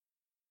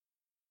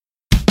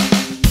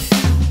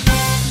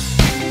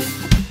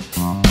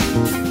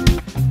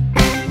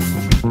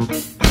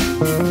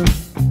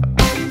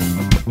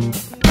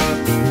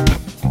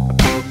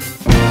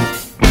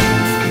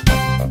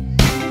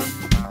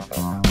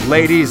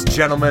Ladies,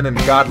 gentlemen, and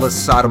godless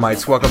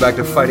sodomites, welcome back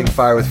to Fighting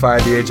Fire with Fire,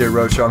 the AJ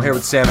Road Show. I'm here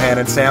with Sam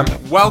Hannon. Sam.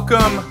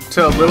 Welcome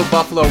to Little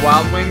Buffalo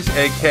Wild Wings,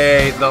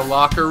 a.k.a. the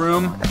locker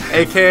room,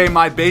 a.k.a.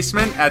 my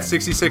basement at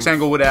 66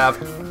 Englewood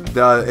Ave.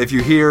 If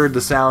you hear the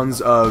sounds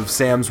of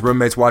Sam's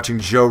roommates watching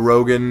Joe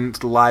Rogan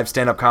live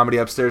stand-up comedy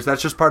upstairs,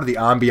 that's just part of the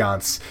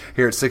ambiance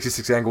here at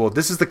 66 Englewood.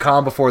 This is the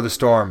calm before the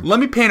storm. Let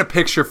me paint a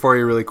picture for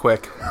you really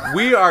quick.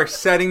 We are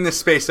setting this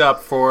space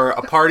up for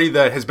a party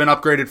that has been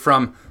upgraded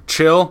from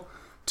chill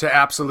to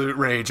absolute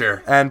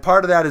rager. And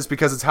part of that is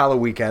because it's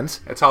Halloweekend.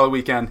 It's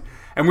Halloweekend.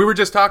 And we were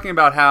just talking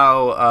about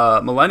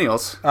how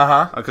millennials,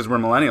 because we're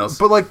millennials.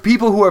 But like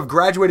people who have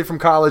graduated from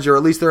college, or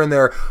at least they're in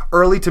their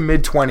early to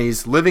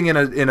mid-20s, living in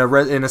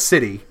a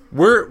city.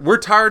 We're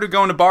tired of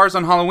going to bars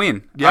on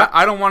Halloween. Yeah.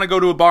 I don't want to go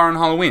to a bar on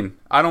Halloween.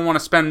 I don't want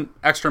to spend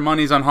extra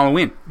monies on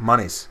Halloween.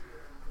 Monies.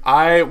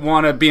 I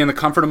want to be in the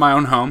comfort of my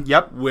own home.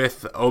 Yep.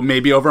 With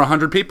maybe over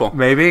 100 people.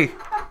 Maybe.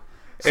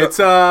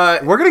 So,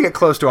 we're gonna get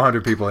close to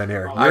 100 people in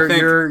here.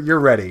 You're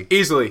ready.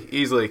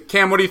 Easily.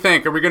 Cam, what do you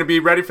think? Are we gonna be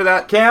ready for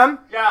that? Cam?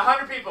 Yeah,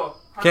 100 people.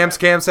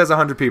 Cam says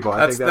 100 people.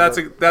 That's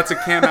a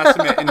Cam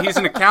estimate, and he's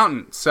an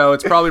accountant, so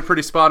it's probably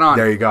pretty spot on.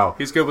 There you go.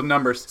 He's good with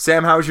numbers.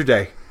 Sam, how was your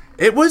day?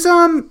 It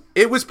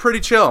was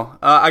pretty chill.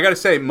 I gotta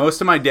say,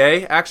 most of my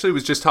day actually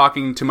was just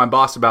talking to my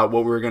boss about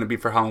what we were gonna be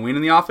for Halloween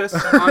in the office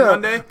on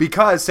Monday.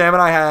 Because Sam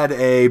and I had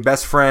a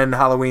best friend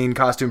Halloween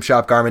costume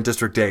shop garment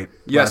district date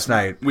last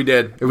night. We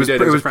did. It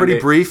was pretty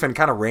brief and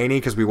kind of rainy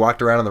because we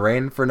walked around in the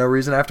rain for no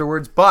reason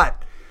afterwards.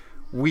 But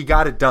we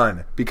got it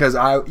done because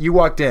you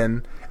walked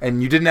in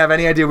and you didn't have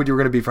any idea what you were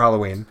gonna be for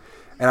Halloween,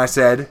 and I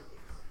said.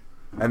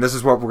 And this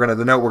is what we're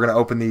gonna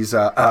open these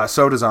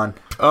sodas on.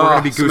 We're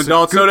gonna be some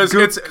adult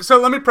sodas. So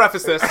let me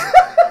preface this.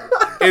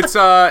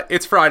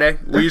 It's Friday.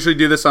 We usually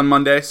do this on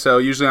Monday, so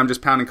usually I'm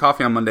just pounding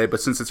coffee on Monday. But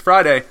since it's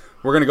Friday,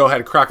 we're gonna go ahead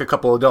and crack a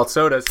couple adult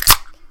sodas.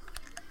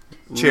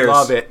 Cheers!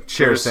 Love it.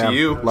 Cheers, Sam. to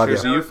you. Love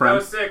Cheers you. to you, friend.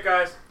 That was sick,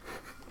 guys.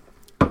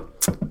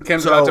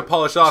 Cam's about to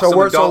polish off some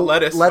adult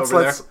lettuce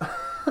over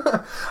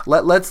there.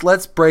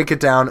 Let's break it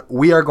down.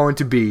 We are going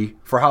to be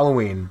for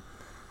Halloween.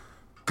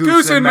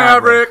 Goose and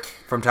Maverick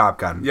from Top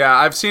Gun. Yeah,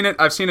 I've seen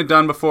it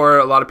done before.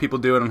 A lot of people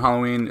do it on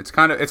Halloween. It's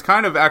kind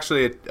of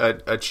actually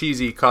a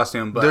cheesy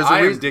costume, but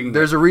I am digging it.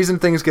 There's a reason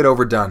things get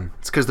overdone.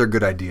 It's because they're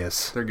good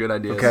ideas. They're good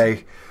ideas.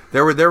 Okay.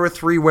 There were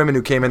three women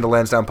who came into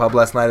Lansdowne Pub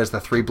last night as the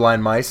three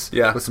blind mice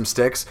with some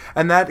sticks.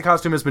 And that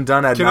costume has been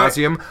done ad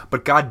nauseum,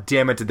 but god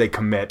damn it did they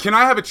commit. Can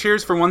I have a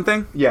cheers for one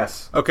thing?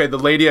 Yes. Okay, the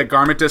lady at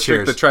Garment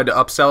District that tried to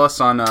upsell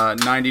us on a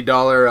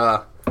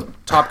 $90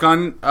 Top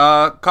Gun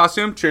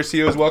costume. Cheers to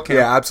you as well, Cam.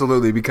 Yeah,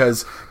 absolutely,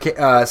 because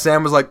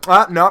Sam was like,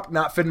 nope,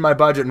 not fitting my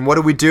budget. And what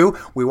did we do?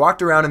 We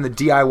walked around in the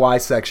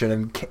DIY section,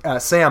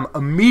 and Sam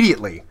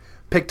immediately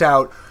picked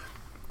out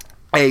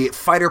a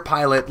fighter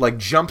pilot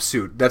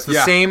jumpsuit that's the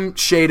same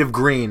shade of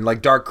green,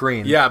 like dark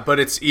green. Yeah, but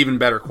it's even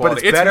better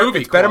quality. But it's better, movie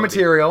better quality.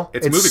 material.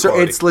 It's movie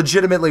quality. It's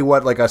legitimately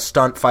what a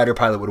stunt fighter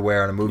pilot would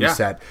wear on a movie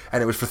set,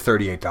 and it was for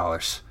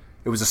 $38.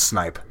 It was a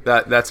snipe.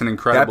 That's an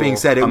incredible. That being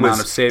said, it amount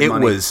of saved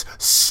money. was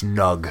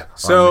snug.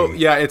 So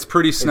yeah, it's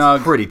pretty snug.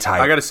 It's pretty tight.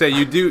 I gotta say,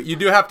 you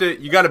do have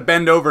to. You got to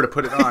bend over to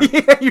put it on.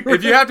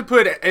 If you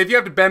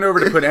have to bend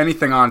over to put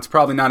anything on, it's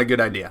probably not a good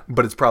idea.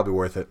 But it's probably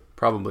worth it.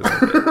 Probably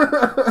worth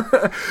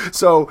it.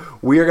 So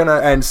we are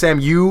gonna, and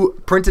Sam,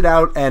 you printed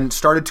out and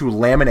started to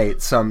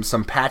laminate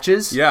some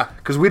patches. Yeah,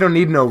 because we don't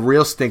need no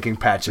real stinking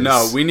patches.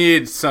 No, we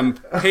need some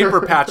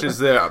paper patches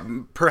that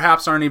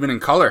perhaps aren't even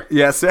in color.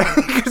 Yes,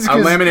 I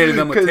laminated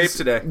them with tape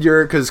today.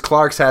 Because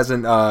Clark's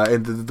hasn't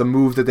the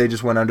move that they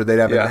just went under. They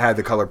haven't had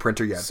the color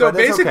printer yet. So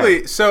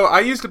basically, so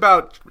I used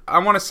about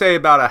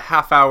a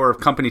half hour of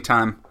company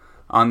time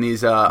on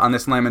these on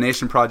this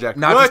lamination project.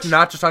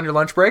 Not just on your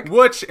lunch break.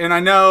 And I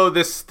know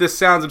this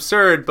sounds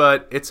absurd,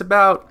 but it's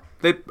about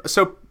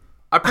So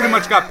I pretty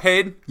much got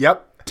paid.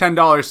 Yep. $10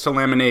 to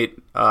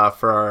laminate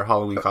for our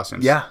Halloween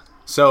costumes. Yeah.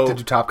 So to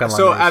do Top Gun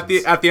so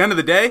laminations. at the end of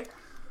the day,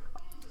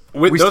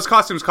 those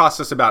costumes cost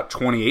us about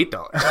 $28.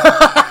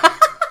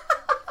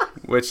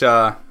 Which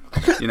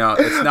it's not.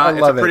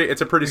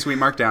 It's a pretty sweet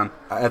markdown.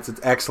 That's an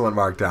excellent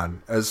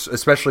markdown,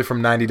 especially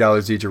from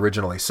 $90 each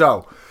originally.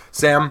 So,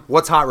 Sam,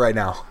 what's hot right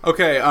now?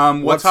 Okay,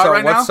 what's hot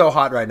right now? What's so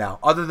hot right now?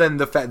 Other than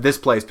this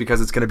place, because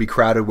it's going to be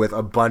crowded with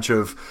a bunch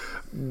of,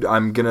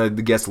 I'm going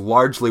to guess,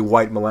 largely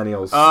white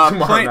millennials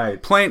tomorrow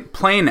night.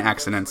 Plane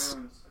accidents.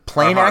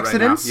 Plane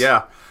accidents? Right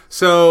yeah.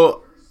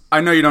 So I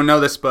know you don't know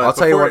this, but I'll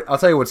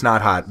tell you what's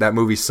not hot. That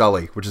movie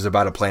Sully, which is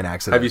about a plane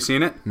accident. Have you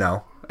seen it?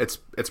 No. It's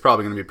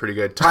probably going to be pretty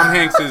good. Tom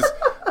Hanks is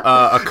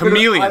a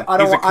chameleon. I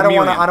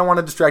don't want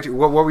to distract you.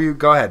 What were you?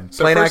 Go ahead.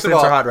 So plane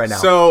accidents are hot right now.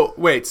 So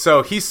wait.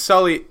 So he's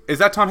Sully. Is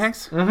that Tom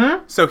Hanks?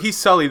 Mm-hmm. So he's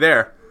Sully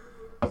there.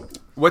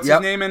 What's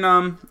his name in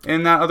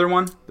that other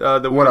one?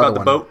 The one about the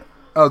boat.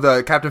 Oh,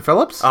 the Captain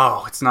Phillips?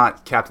 Oh, it's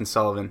not Captain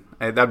Sullivan.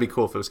 That'd be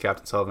cool if it was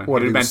Captain Sullivan.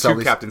 What, it'd have been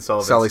two Captain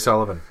Sullivans. Sully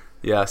Sullivan.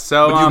 Yeah.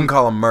 So but you can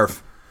call him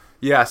Murph.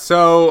 Yeah.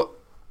 So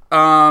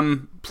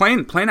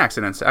plane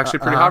accidents actually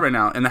pretty hot right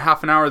now. In the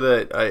half an hour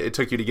that it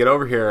took you to get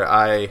over here,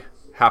 I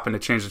happened to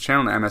change the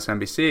channel to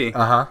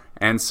MSNBC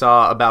and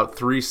saw about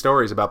 3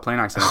 stories about plane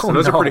accidents. Oh, and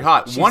those are pretty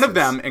hot. Jesus. One of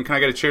them, and can I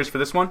get a cheers for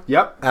this one?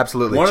 Yep,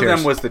 absolutely. One Cheers. of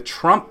them was the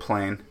Trump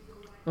plane.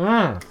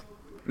 A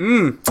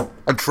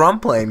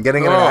Trump plane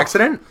getting in an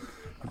accident?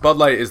 Bud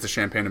Light is the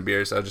champagne of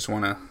beers. I just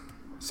want to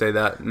say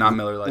that, not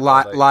Miller Lite.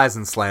 Bud Light. Lies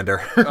and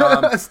slander.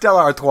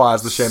 Stella Artois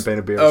is the champagne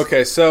of beers.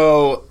 Okay,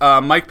 so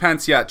Mike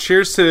Pence,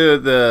 cheers to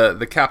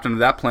the captain of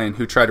that plane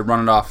who tried to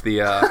run it off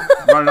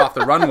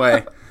the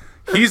runway.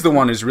 He's the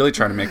one who's really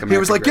trying to make America. He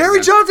was like, great Gary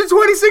again. Johnson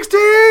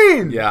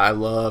 2016! Yeah, I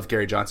love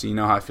Gary Johnson. You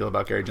know how I feel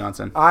about Gary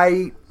Johnson.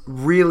 I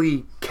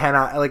really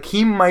cannot, like,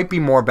 he might be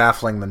more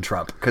baffling than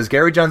Trump, because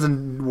Gary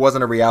Johnson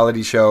wasn't a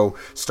reality show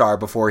star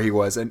before he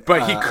was.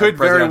 But he could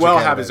very well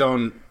have his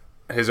own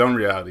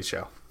reality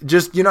show.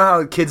 Just, you know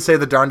how kids say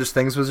The Darndest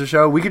Things was a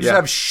show? We could just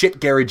have shit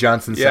Gary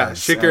Johnson says. Yeah,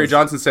 shit Gary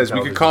Johnson says.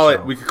 We could call it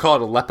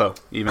Aleppo,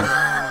 even.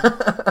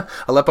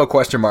 Aleppo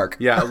question mark.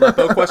 Yeah,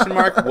 Aleppo question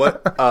mark.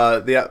 What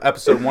the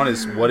episode 1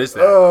 is, what is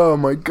that? Oh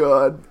my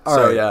god. All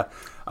right. Yeah.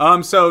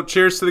 So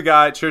cheers to the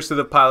guy, cheers to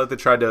the pilot that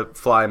tried to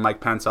fly Mike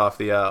Pence off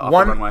the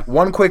runway.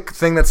 One quick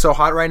thing that's so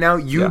hot right now,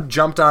 you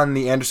jumped on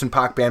the Anderson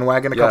 .Paak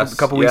bandwagon a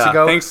couple weeks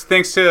ago.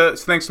 Thanks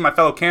to my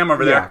fellow Cam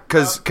over there.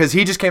 Because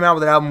he just came out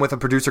with an album with a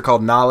producer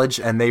called Knowledge,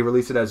 and they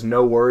released it as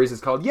No Worries. It's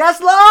called Yes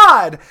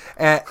Lord!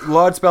 And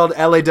Lord spelled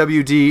Lawd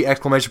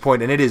exclamation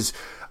point, and it is,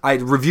 I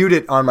reviewed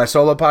it on my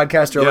solo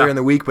podcast earlier in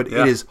the week, but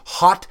it is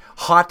hot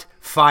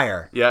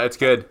fire. Yeah, it's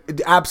good.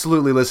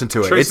 Absolutely listen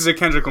to it. Traces of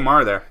Kendrick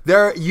Lamar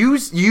there.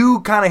 You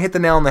kind of hit the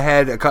nail on the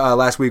head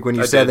last week when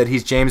you said that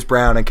he's James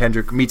Brown and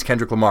Kendrick meets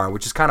Kendrick Lamar,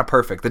 which is kind of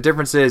perfect. The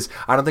difference is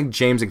I don't think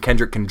James and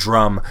Kendrick can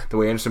drum the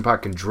way Anderson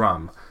 .Paak can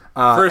drum.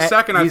 For a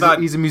second, I thought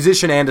he's a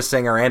musician and a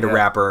singer and a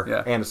rapper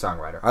and a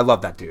songwriter. I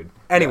love that dude.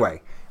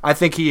 Anyway. I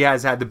think he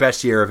has had the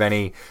best year of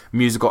any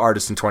musical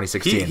artist in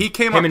 2016. He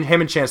came him up,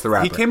 and Chance the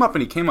Rapper.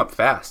 He came up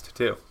fast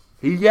too.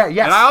 Yes.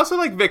 And I also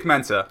like Vic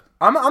Mensa.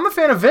 I'm a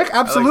fan of Vic,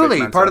 absolutely.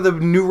 Vic Mensa. Part of the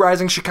new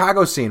rising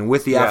Chicago scene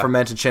with the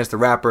aforementioned Chance the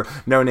Rapper,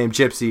 No Name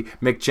Gypsy,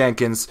 Mick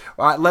Jenkins.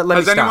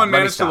 Has anyone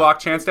managed to lock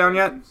Chance down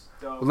yet?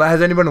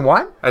 Has anyone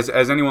what? Has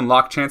anyone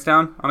locked Chance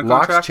down on a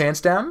contract? Locked Chance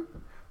down?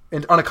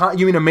 And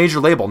you mean a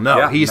major label?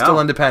 No, he's still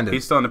independent.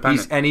 He's still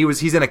independent.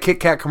 He's in a Kit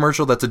Kat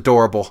commercial that's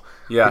adorable.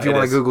 Yeah, if you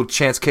want to Google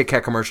Chance Kit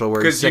Kat commercial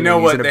where he's singing, you know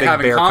what he's in a they big have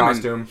in bear common.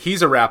 costume.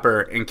 He's a rapper,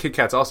 and Kit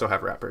Kats also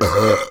have rappers.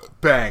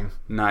 Bang!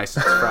 Nice.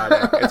 It's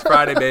Friday. It's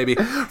Friday, baby.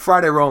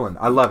 Friday rolling.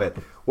 I love it.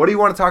 What do you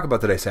want to talk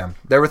about today, Sam?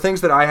 There were things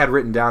that I had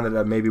written down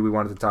that maybe we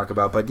wanted to talk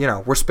about, but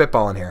we're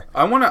spitballing here.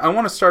 I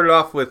want to start it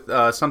off with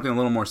something a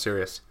little more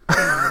serious.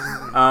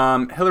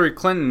 Hillary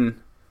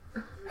Clinton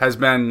has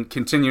been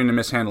continuing to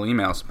mishandle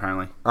emails,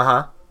 apparently.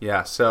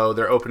 Yeah, so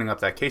they're opening up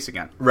that case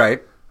again.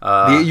 Right.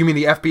 You mean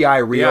the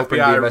FBI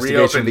reopened the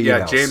investigation of the emails?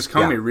 Yeah, James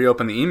Comey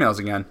reopened the emails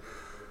again.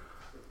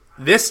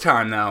 This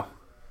time, though,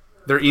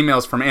 they're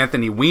emails from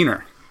Anthony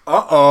Weiner.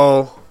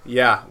 Uh-oh.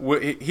 Yeah,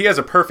 he has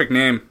a perfect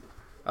name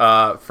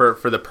for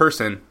the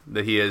person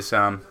that he is.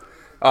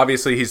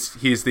 Obviously,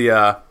 he's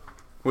the...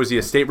 was he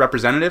a state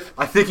representative?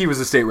 I think he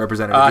was a state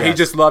representative, yes. He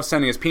just loves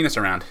sending his penis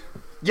around.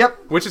 Yep.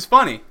 Which is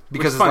funny.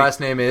 Because his last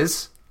name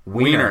is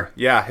Weiner.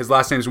 Yeah, his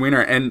last name's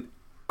Weiner. And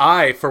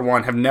I, for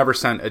one, have never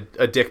sent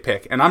a dick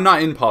pic. And I'm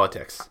not in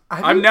politics.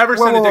 I've never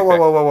sent a dick pic.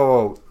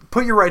 Whoa.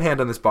 Put your right hand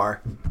on this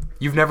bar.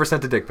 You've never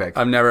sent a dick pic.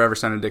 I've never ever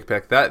sent a dick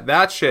pic.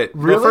 That shit.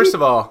 Really? Well, first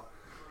of all...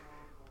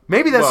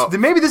 Maybe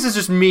this is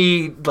just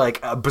me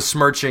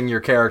besmirching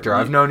your character.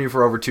 I've known you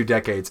for over 2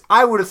 decades.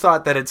 I would have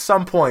thought that at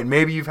some point,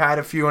 maybe you've had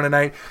a few in a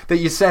night, that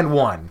you send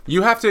one.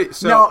 You have to.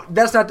 No,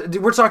 that's not.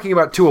 We're talking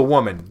about to a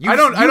woman.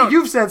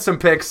 You've sent some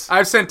pics.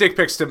 I've sent dick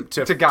pics to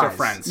guys. To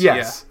friends.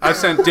 Yes, yeah. I've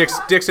sent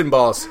dicks and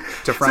balls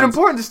to friends. It's an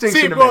important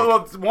distinction. See,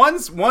 to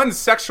make. One's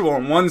sexual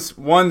and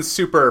one's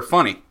super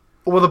funny.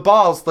 Well, the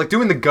balls, like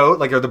doing the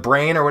goat, or the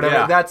brain or whatever.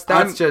 Yeah. That's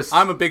just.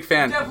 I'm a big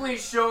fan. Definitely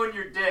showing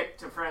your dick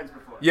to friends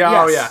before. Yeah.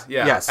 Yes. Oh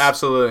yeah. Yes.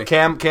 Absolutely.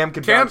 Cam can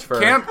vouch for.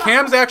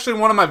 Cam's actually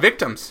one of my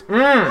victims.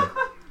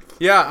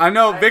 Yeah, I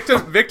know.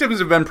 Victims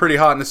have been pretty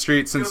hot in the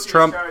street since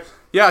Trump.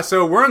 Yeah,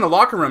 so we're in the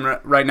locker room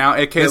right now,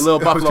 aka Little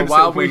Buffalo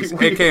Wild Wings,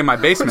 aka my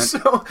basement.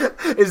 So,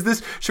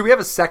 should we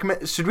have a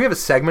segment? Should we have a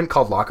segment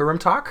called Locker Room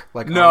Talk?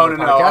 No.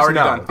 Already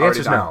done. The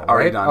answer's no.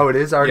 Already right? done. Oh, it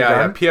is already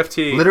done. Yeah,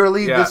 PFT.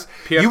 Literally, this.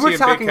 PFT You were and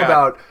talking Big Cat.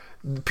 about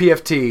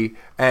PFT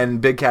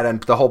and Big Cat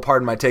and the whole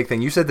Pardon My Take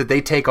thing. You said that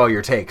they take all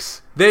your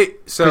takes.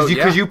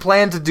 Because you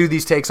plan to do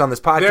these takes on this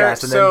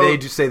podcast, and then they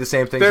just say the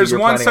same things. There's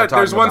one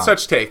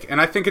such take, and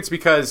I think it's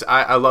because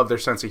I love their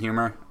sense of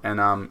humor, and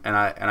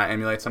I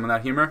emulate some of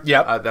that humor.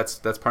 Yeah, that's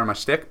part of my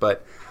shtick.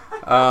 But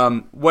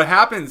what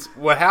happens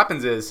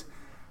is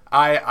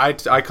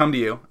I come to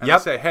you and I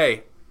say,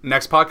 hey,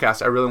 next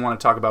podcast, I really want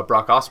to talk about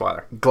Brock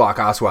Osweiler. Glock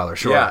Osweiler,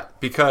 sure. Yeah,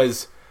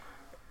 because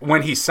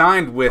when he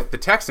signed with the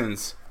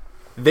Texans,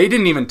 They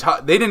didn't even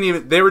talk.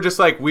 They were just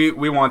like, we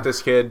want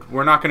this kid.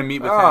 We're not going to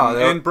meet with him.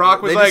 And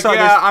Brock was like,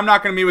 I'm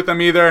not going to meet with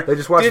him either. They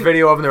just watched a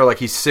video of him. And they were like,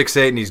 he's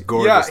 6'8" and he's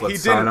gorgeous. Yeah,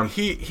 Let's sign him.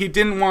 He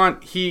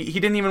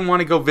didn't even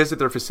want to go visit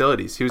their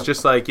facilities. He was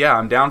just like, yeah,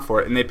 I'm down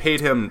for it. And they paid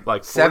him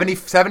like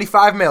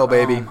 75 mil,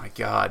 baby. Oh my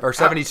god, or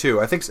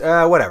 72. I think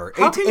whatever.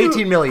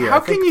 18 mil a year. How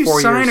can you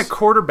sign a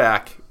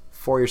quarterback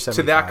 4 years,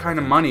 to that kind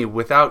of money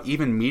without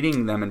even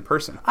meeting them in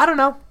person? I don't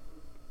know.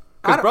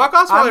 Because Brock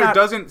Osweiler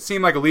doesn't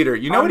seem like a leader.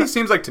 You know what he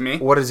seems like to me?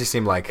 What does he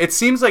seem like? It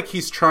seems like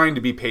he's trying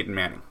to be Peyton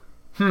Manning.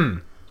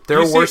 There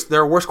are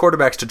worse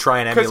quarterbacks to try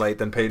and emulate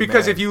than Peyton Manning.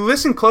 Because if you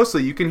listen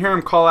closely, you can hear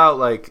him call out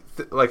like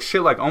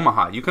shit like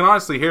Omaha. You can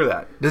honestly hear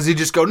that. Does he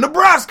just go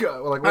Nebraska?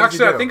 Like,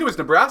 actually, I think it was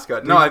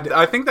Nebraska. No,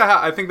 I think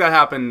that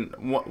happened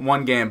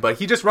one game. But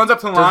he just runs up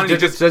to the line.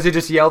 Does he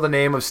just yell the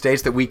name of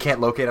states that we can't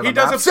locate on the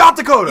map? South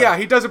Dakota. Yeah,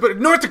 he does it. But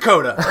North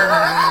Dakota,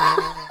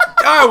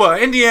 Iowa,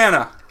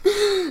 Indiana.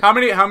 How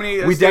many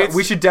states?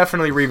 We should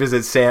definitely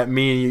revisit Sam.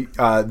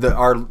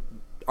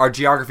 Our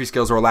geography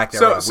skills were lack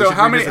thereof. So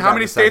how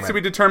many states did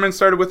we determine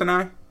started with an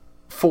I?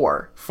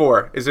 4.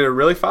 Is it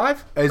really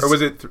 5? Or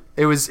was it?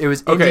 It was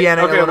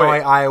Indiana, Illinois,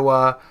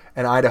 Iowa,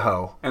 and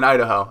Idaho.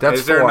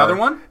 Is there 4. another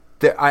one?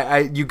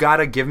 You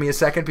gotta give me a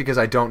second because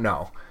I don't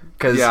know.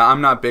 Yeah, I'm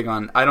not big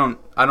on. I don't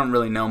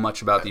really know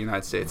much about the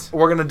United States.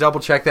 We're gonna double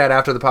check that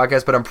after the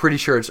podcast, but I'm pretty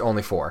sure it's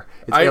only 4.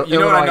 It's you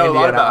know what I know Indiana,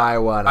 a lot about?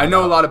 Iowa, and I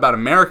know a lot about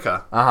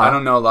America. I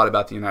don't know a lot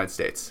about the United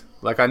States.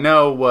 Like I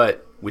know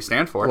what we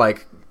stand for.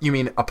 Like you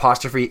mean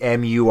apostrophe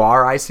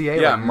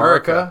MURICA? Yeah, like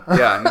America.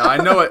 Yeah, no, I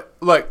know it.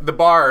 Like the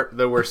bar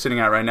that we're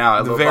sitting at right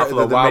now, the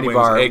Buffalo Wild Wings,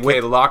 bar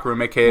aka the locker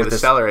room, aka the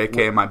cellar,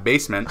 aka my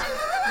basement,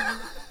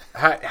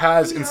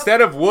 has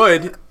instead of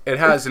wood, it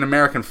has an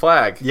American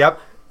flag. Yep.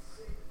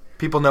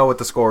 People know what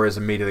the score is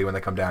immediately when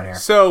they come down here.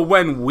 So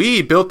when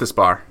we built this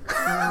bar,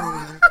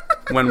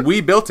 when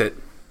we built it,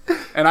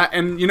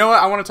 and you know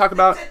what I want to talk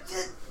about?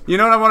 You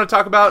know what I want to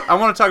talk about? I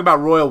want to talk about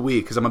Royal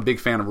We because I'm a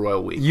big fan of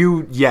Royal We.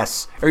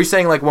 Yes. Are you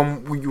saying like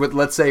when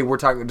let's say we're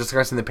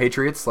discussing the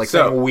Patriots, like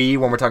saying we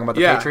when we're talking about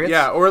the Patriots?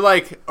 Yeah, or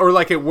like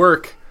at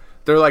work,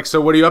 they're like, so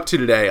what are you up to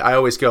today? I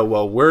always go,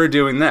 well, we're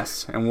doing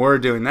this and we're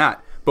doing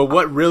that, but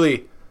what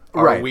really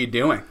are we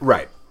doing?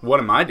 Right. What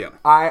am I doing?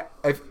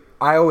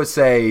 I always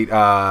say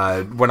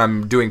when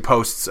I'm doing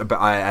posts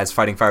as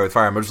Fighting Fire with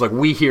Fire, I'm just like,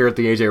 we here at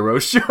the AJ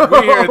Rose Show.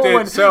 We here at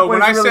the,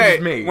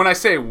 when I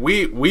say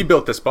we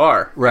built this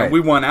bar, right? And we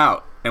went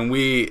out and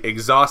we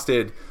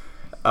exhausted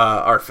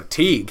our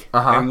fatigue,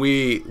 and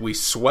we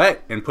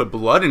sweat and put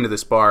blood into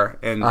this bar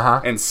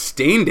and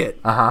stained it,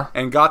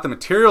 and got the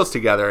materials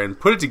together and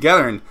put it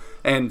together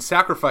and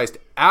sacrificed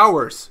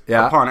hours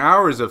upon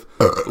hours of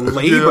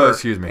labor,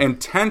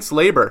 intense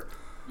labor.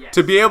 Yes.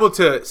 To be able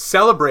to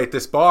celebrate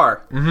this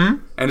bar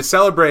and to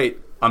celebrate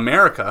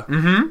America,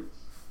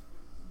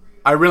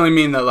 I really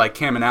mean that like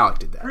Cam and Alec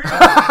did that.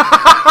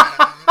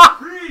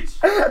 Preach.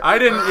 I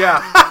didn't.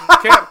 Yeah,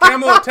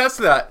 Cam will attest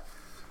to that.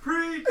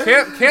 Preach.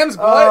 Cam's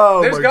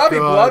blood. There's got to be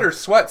blood or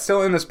sweat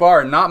still in this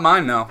bar. Not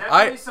mine though.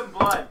 Definitely some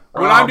blood.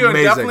 What I'm doing,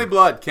 definitely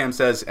blood. Cam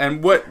says,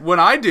 and what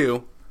I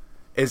do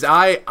is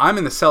I'm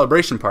in the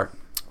celebration part.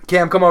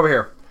 Cam, come over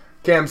here.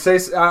 Cam,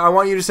 I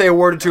want you to say a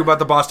word or two about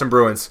the Boston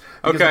Bruins.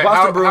 Okay,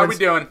 how are we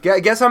doing?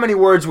 Guess how many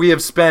words we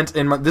have spent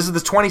in... This is the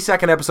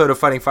 22nd episode of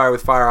Fighting Fire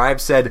with Fire. I have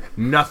said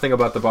nothing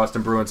about the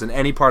Boston Bruins in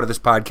any part of this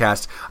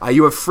podcast.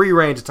 You have free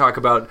reign to talk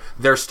about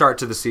their start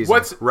to the season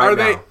Are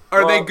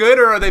they good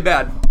or are they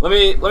bad? Let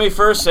me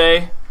first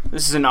say,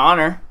 this is an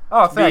honor.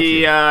 Oh, thank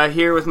you. To be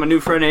here with my new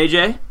friend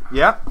AJ.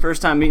 Yeah.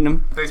 First time meeting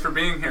him. Thanks for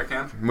being here,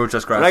 Cam.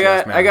 Muchas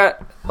gracias, man.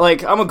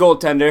 I'm a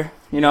goaltender.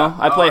 You know,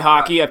 I play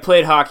hockey. I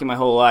played hockey my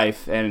whole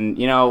life, and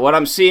you know what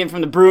I'm seeing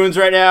from the Bruins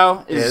right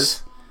now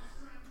is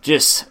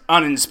just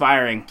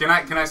uninspiring. Can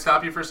I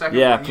stop you for a second?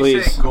 Yeah, when please.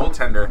 You say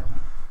goaltender,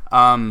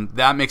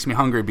 that makes me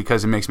hungry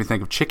because it makes me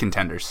think of chicken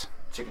tenders.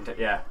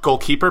 Yeah.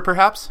 Goalkeeper,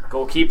 perhaps.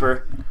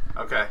 Goalkeeper.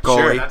 Okay. Goalie.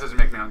 Sure, that doesn't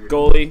make me hungry.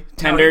 Goalie.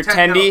 Tender.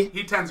 Tendy.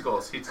 He tends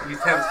goals. He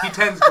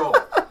tends goal.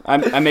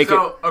 I make it.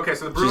 Okay,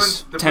 so the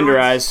Bruins.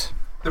 Tenderize.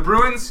 The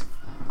Bruins,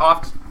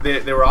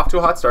 they were off to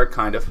a hot start,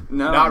 kind of.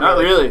 No, not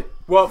really.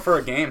 Well, for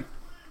a game.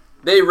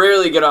 They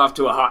rarely get off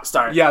to a hot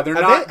start. Yeah, they're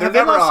never off to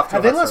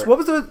a hot start. What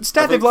was the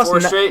stat? They've lost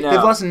 4 straight now.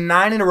 They've lost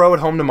 9 in a row at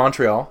home to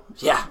Montreal.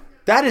 Yeah.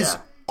 That is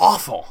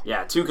awful.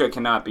 Yeah, Tuca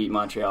cannot beat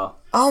Montreal.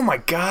 Oh my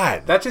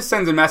god. That just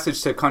sends a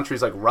message to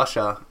countries like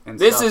Russia and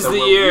this stuff. This is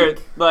the year.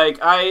 Weak. Like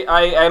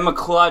I'm a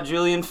Claude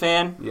Julien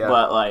fan,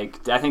 but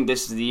like I think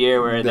this is the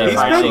year where they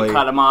finally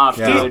cut him off,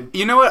 dude.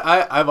 You know what?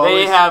 I've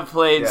always have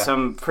played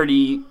some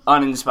pretty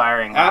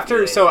uninspiring.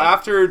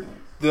 After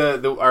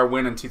our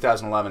win in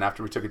 2011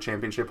 after we took a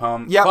championship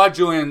home. Yep. Claude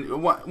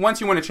Julien.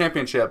 Once you win a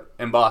championship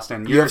in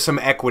Boston, you have some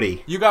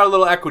equity. You got a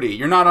little equity.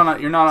 You're not on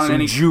some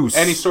any juice.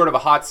 Any sort of a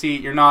hot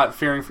seat. You're not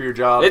fearing for your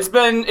job. It's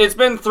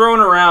been thrown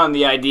around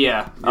the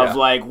idea of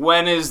like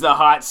when is the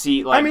hot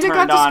seat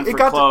turned on for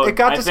Claude. It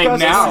got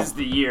discussed. This is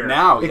the year.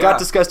 It got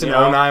discussed in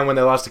 2009 when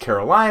they lost to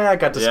Carolina. It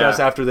got discussed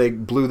after they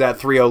blew that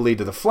 3-0 lead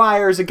to the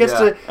Flyers. It gets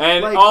to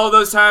all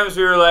those times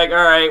we were like, all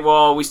right,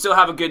 well, we still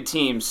have a good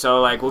team,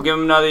 so we'll give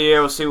them another year.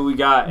 We'll see what we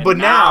got. And but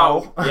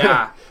now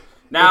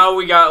now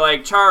we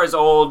got Chara's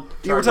old.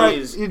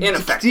 Char's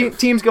ineffective.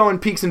 Teams go in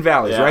peaks and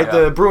valleys, right?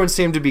 Yeah. The Bruins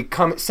seem to be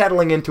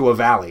settling into a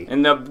valley,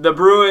 and the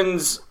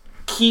Bruins.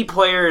 Key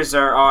players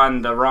are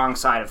on the wrong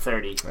side of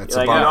 30.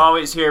 You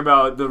always hear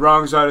about the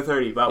wrong side of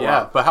 30. But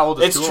how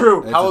old is it's too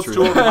true. Old? How old's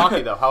too old in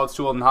hockey, though? How old's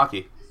too old in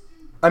hockey?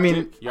 I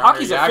mean,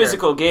 hockey's a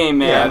physical game,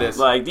 man. Yeah,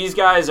 it is. These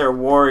guys are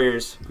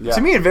warriors. Yeah.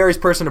 To me, it varies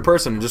person to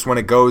person. Just when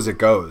it goes, it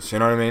goes. You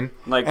know what I mean?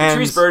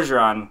 Patrice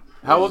Bergeron.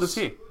 How old is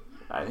he?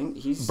 I think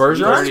he just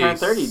Bergeron turned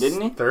 30,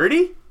 didn't he?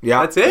 30?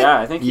 Yeah, that's it. Yeah,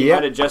 I think he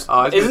might have just.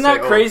 Isn't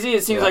that crazy?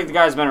 It seems like the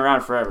guy's been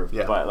around forever,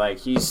 but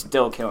he's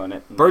still killing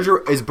it.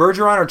 Is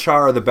Bergeron or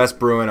Chara the best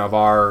Bruin of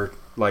our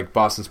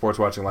Boston sports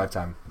watching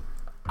lifetime?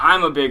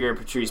 I'm a bigger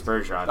Patrice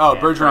Bergeron.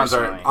 Bergeron's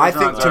alright. I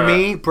think to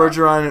me,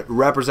 Bergeron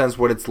represents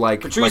what it's like.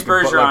 Patrice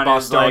Bergeron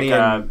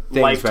Bostonian is a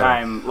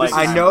lifetime.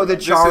 I know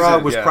that Chara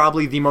was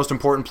probably the most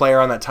important player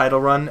on that title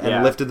run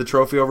and lifted the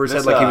trophy over his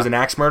head like he was an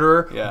axe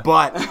murderer. Yeah.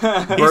 But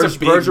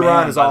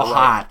Bergeron is all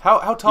hot.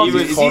 How tall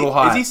is he? Total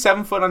hot. Is he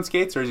 7 foot on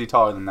skates or is he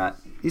taller than that?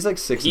 He's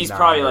 6'9". He's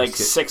probably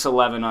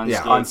 6'11" on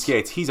skates. Yeah, on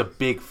skates. He's a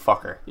big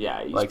fucker.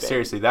 Yeah, he's big.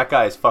 Seriously, that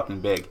guy is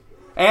fucking big.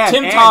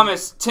 Tim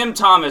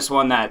Thomas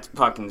won that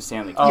fucking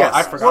Stanley Cup. Yes.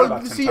 I forgot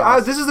about Tim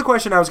Thomas. This is the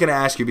question I was going to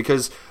ask you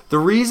because the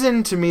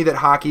reason to me that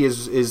hockey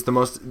is the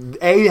most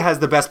A has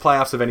the best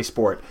playoffs of any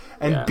sport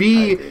and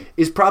B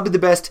is probably the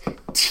best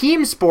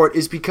team sport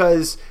is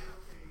because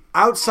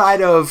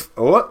outside of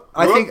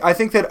I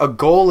think that a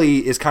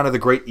goalie is kind of the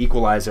great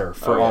equalizer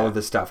for all of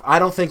this stuff. I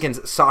don't think in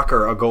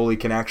soccer a goalie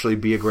can actually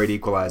be a great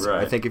equalizer.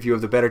 Right. I think if you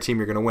have the better team,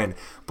 you're going to win.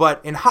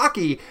 But in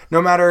hockey,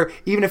 no matter,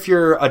 even if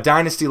you're a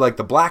dynasty like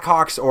the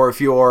Blackhawks or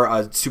if you're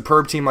a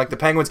superb team like the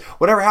Penguins,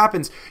 whatever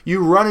happens,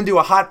 you run into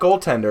a hot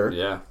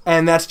goaltender,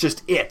 and that's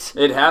just it.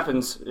 It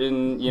happens. Do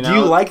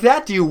you like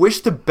that? Do you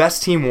wish the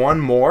best team won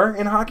more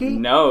in hockey?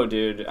 No,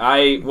 dude.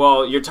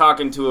 You're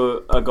talking to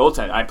a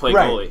goaltender. I play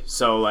goalie,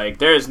 so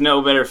there's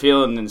no better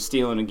feeling than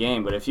stealing a game.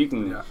 But if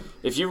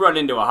you run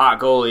into a hot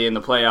goalie in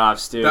the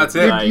playoffs, dude, that's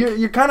it.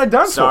 You're kind of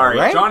done. Sorry,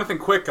 right? Jonathan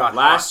Quick got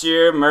last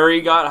year.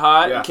 Murray got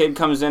hot. Yeah. Kid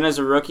comes in as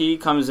a rookie,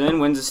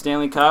 wins a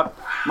Stanley Cup.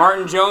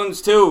 Martin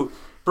Jones too.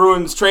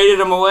 Bruins traded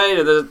him away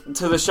to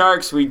the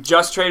Sharks. We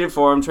just traded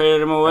for him,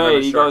 traded him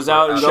away. He goes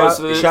out and goes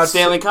to the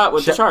Stanley Cup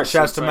with the Sharks.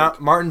 Shouts to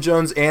Martin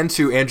Jones and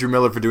to Andrew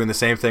Miller for doing the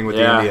same thing with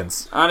the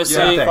Indians.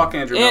 Honestly, fuck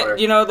Andrew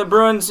Miller. The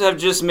Bruins have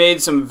just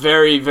made some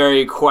very,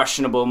 very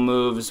questionable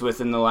moves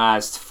within the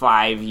last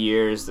 5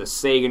 years. The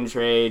Sagan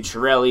trade,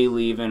 Chiarelli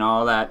leaving,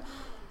 all that.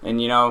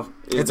 And,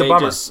 it's a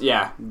bummer.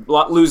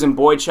 Losing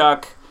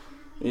Boychuk.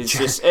 It's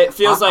just, it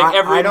feels like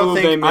every move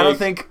they make. I don't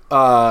think,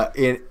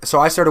 so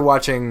I started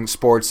watching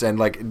sports and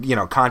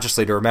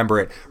consciously to remember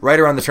it, right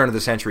around the turn of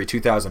the century,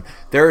 2000.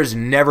 There has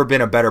never been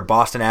a better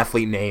Boston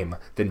athlete name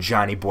than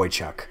Johnny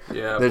Boychuk.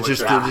 Yeah,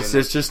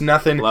 there's just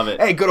nothing. Love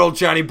it. Hey, good old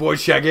Johnny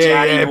Boychuk.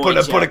 Hey,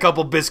 put a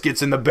couple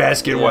biscuits in the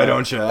basket, why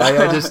don't you?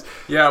 I just...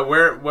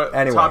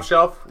 Anyway. Top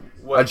shelf?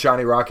 A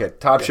Johnny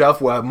Rocket. Top shelf,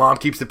 where mom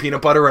keeps the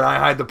peanut butter and I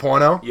hide the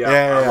porno.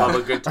 I love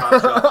a good top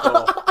shelf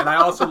goal. And I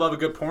also love a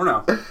good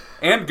porno.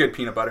 And good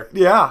peanut butter.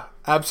 Yeah,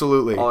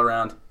 absolutely. All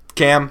around.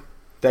 Cam,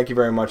 thank you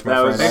very much,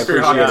 my friend. Thanks for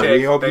your hockey take.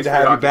 We hope to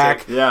have you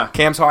back. Yeah.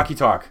 Cam's Hockey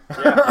Talk.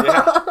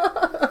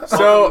 Yeah.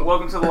 So,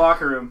 welcome to the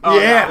locker room.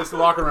 This is the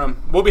locker room.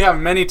 We'll be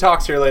having many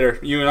talks here later,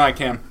 you and I,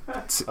 Cam,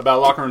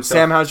 about locker room stuff.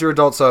 Sam, how's your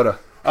adult soda?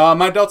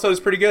 My adult soda is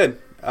pretty good.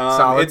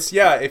 Solid.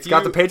 It's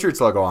got the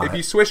Patriots logo on it. If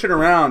you swish it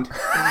around...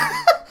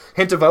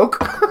 Hint of oak?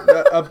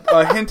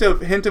 a hint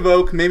of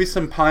oak, maybe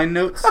some pine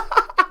notes.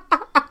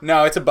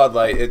 No, it's a Bud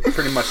Light. It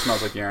pretty much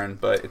smells like urine,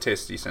 but it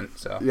tastes decent.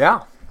 So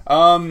yeah.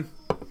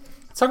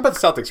 Let's talk about the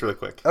Celtics really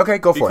quick. Okay,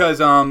 go for it. Because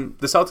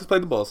the Celtics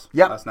played the Bulls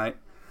last night.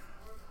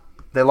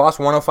 They lost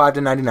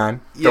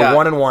 105-99. They're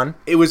 1-1.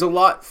 It was a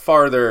lot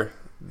farther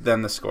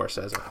than the score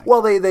says. I think.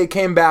 Well, they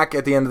came back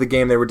at the end of the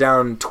game. They were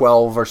down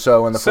 12 or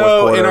so in the fourth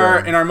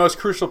quarter. So in our most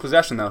crucial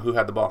possession, though, who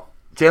had the ball?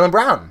 Jaylen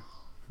Brown.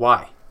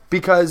 Why?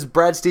 Because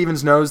Brad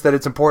Stevens knows that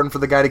it's important for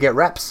the guy to get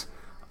reps.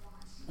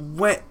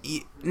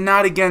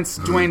 Not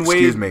against Dwayne Wade.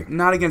 Excuse me.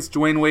 Not against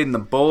Dwayne Wade and the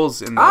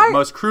Bulls in the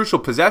most crucial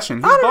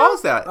possession. Whose ball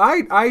is that?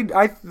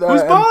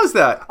 Whose ball is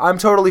that? I'm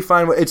totally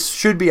fine with it.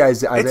 Should be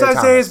Isaiah It's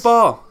Isaiah's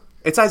ball.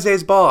 It's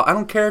Isaiah's ball. I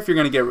don't care if you're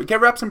going to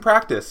get reps in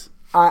practice.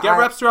 Get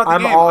reps throughout the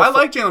game. I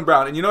like Jaylen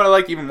Brown. And you know what I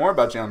like even more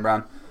about Jaylen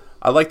Brown?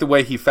 I like the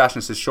way he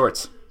fashions his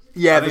shorts.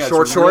 Yeah, the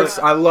short shorts.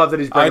 I love that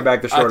he's bringing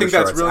back the shorter shorts.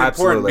 I think that's really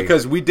important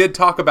because we did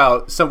talk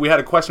about. So we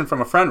had a question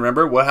from a friend.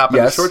 Remember what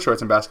happened to short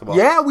shorts in basketball?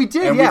 Yeah, we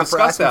did. And we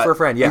discussed that for a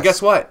friend. Yes. And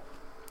guess what?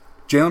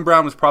 Jaylen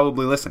Brown was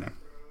probably listening.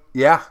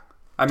 Yeah.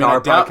 I mean, I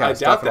doubt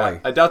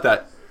that. I doubt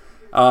that.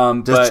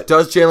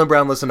 Does Jaylen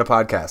Brown listen to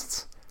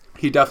podcasts?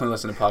 He definitely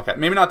listened to podcasts.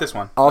 Maybe not this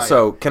one.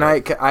 Also, I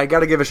got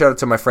to give a shout out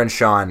to my friend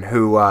Sean,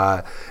 who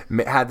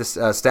had this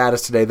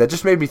status today that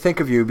just made me think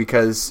of you,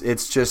 because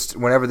it's just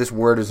whenever this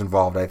word is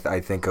involved, I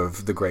think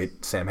of the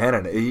great Sam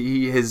Hannon.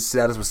 His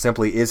status was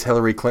simply, "Is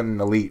Hillary Clinton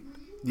elite?"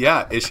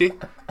 Yeah, is she?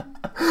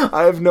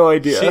 I have no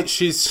idea.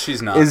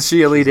 She's not. Is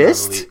she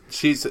elitist?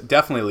 She's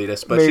definitely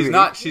elitist, but Maybe.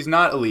 she's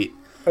not elite.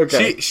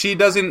 Okay. She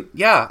doesn't.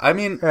 Yeah, I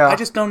mean, I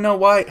just don't know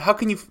why. How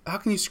can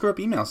you screw up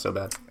emails so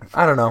bad?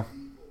 I don't know.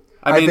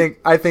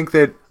 I think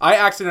that I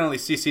accidentally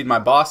CC'd my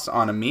boss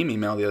on a meme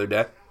email the other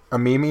day. A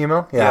meme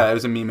email? Yeah, it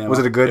was a meme email. Was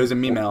it a good? It was a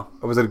meme email.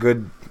 Was it a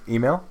good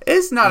email?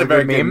 It's not a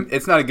very good meme.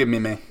 It's not a good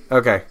meme.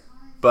 Okay.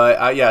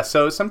 But yeah,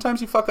 so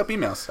sometimes you fuck up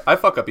emails. I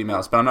fuck up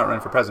emails, but I'm not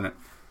running for president.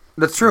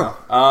 That's true.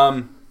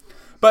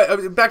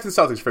 But back to the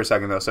Celtics for a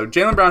second though. So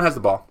Jaylen Brown has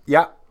the ball.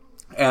 Yeah.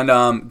 And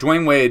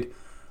Dwayne Wade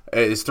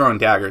is throwing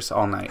daggers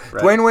all night.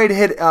 Right? Dwayne Wade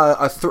hit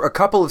a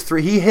couple of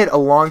three. He hit a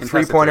long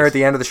three-pointer at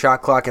the end of the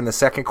shot clock in the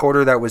second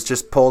quarter that was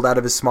just pulled out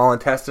of his small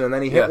intestine, and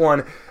then he hit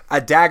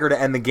a dagger to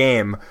end the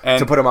game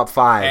to put him up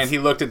 5. And he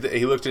looked at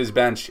his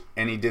bench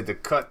and he did the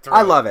cut through.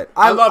 I love it.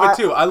 I love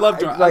it too. I love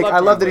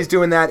that he's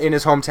doing that in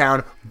his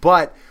hometown,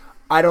 but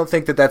I don't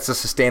think that that's a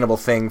sustainable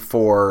thing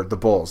for the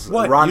Bulls.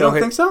 What? You don't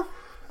think so?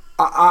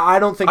 I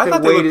don't think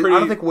that Wade. I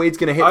don't think Wade's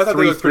going to hit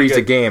 3 threes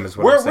a game. Is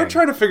what I'm saying. We're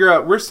trying to figure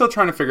out. We're still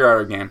trying to figure out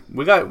our game.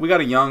 We got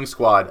a young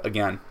squad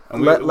again,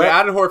 and we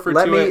added Horford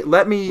to it.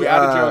 We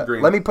added Gerald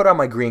Green. Let me put on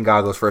my green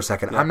goggles for a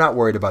second. Yeah. I'm not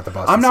worried about the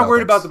Boston. I'm not Celtics.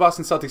 worried about the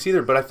Boston Celtics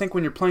either. But I think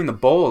when you're playing the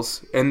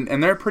Bulls,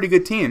 and they're a pretty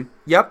good team.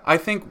 Yep. I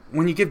think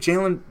when you give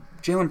Jaylen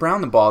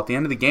Brown the ball at the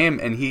end of the game,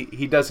 and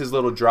he does his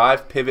little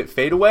drive, pivot,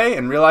 fade away,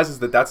 and realizes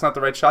that that's not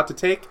the right shot to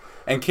take,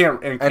 and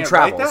can't travels.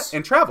 write that,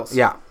 and travels.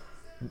 Yeah.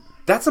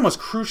 That's the most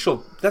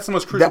crucial possession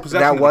of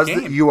the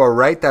game. You are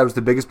right. That was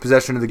the biggest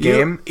possession of the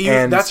game.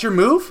 And that's your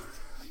move?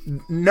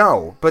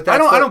 No, but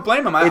that's I don't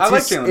blame him. I like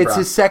Jaylen Brown. It's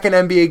his second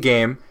NBA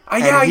game.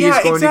 Yeah, he's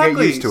going exactly. to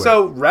get used to it.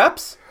 So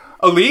reps,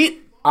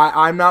 elite.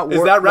 I'm not worried.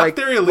 Is that rep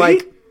theory elite?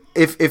 Like,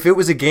 if it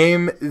was a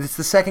game, it's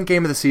the second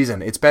game of the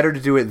season. It's better to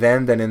do it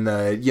then than in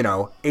the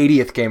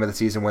 80th game of the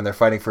season when they're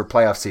fighting for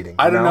playoff seeding.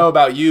 I don't know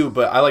about you,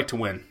 but I like to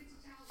win.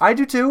 I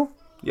do too.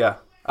 Yeah,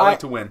 I like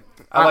to win.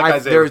 I like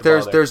Isaiah.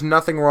 There's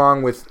nothing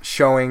wrong with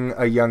showing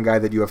a young guy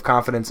that you have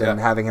confidence in and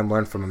having him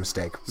learn from a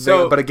mistake.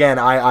 But again,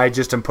 I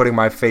just am putting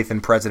my faith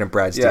in President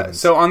Brad Stevens.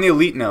 So on the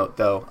elite note,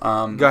 though,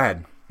 go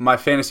ahead. My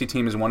fantasy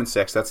team is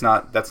 1-6. That's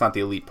not the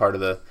elite part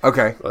of the.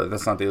 Okay.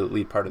 That's not the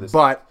elite part of this.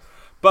 But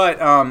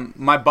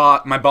my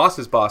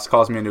boss's boss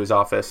calls me into his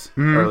office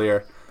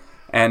earlier,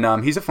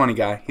 and he's a funny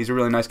guy. He's a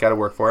really nice guy to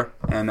work for,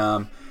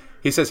 and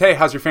he says, "Hey,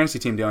 how's your fantasy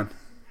team doing?"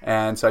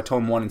 And so I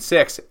told him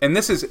 1-6. And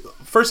this is,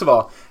 first of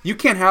all, you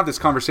can't have this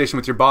conversation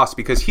with your boss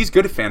because he's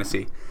good at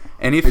fantasy.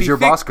 And if is your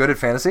boss good at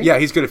fantasy? Yeah,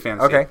 he's good at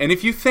fantasy. Okay. And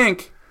if you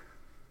think,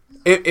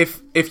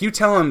 if you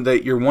tell him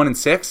that you're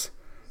 1-6,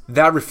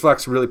 that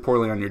reflects really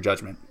poorly on your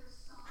judgment.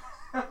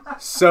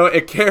 So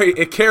it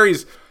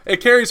carries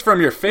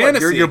from your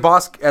fantasy. Your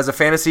boss, as a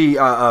fantasy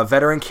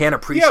veteran, can't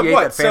appreciate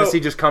that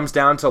fantasy just comes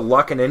down to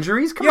luck and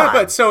injuries? Come on. Yeah,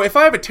 but so if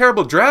I have a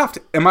terrible draft,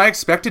 am I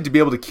expected to be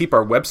able to keep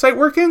our website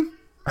working?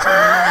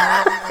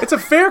 It's a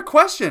fair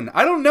question.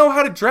 I don't know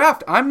how to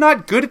draft. I'm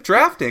not good at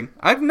drafting.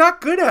 I'm not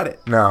good at it.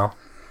 No.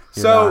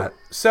 So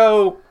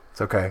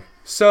it's okay.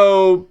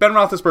 So Ben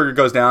Roethlisberger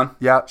goes down.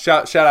 Yeah.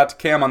 Shout out to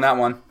Cam on that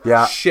one.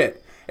 Yeah.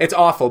 Shit. It's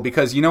awful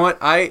because you know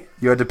what?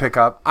 You had to pick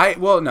up. I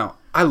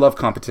love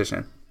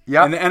competition.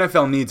 Yeah. And the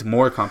NFL needs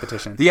more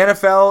competition. The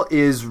NFL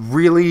is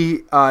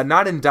really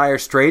not in dire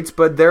straits,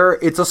 but Can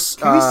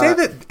we say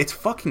that it's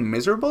fucking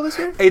miserable this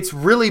year? It's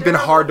really been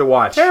hard to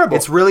watch. Terrible.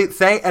 It's really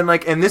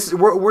and this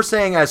we're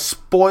saying as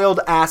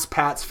spoiled ass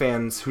Pats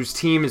fans whose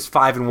team is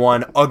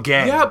 5-1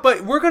 again. Yeah,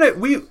 but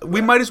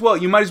we might as well.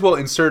 You might as well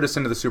insert us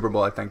into the Super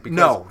Bowl. I think. Because,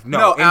 no,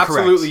 incorrect.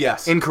 Absolutely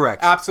yes.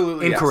 Incorrect.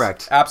 Absolutely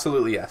incorrect. Yes.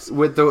 Absolutely yes.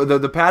 With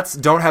the Pats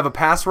don't have a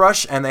pass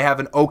rush and they have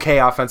an okay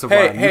offensive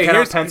line. You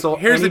cannot pencil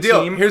any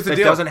team that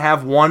doesn't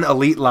have one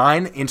elite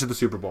line into the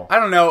Super Bowl. I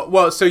don't know.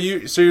 Well, so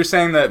you're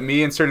saying that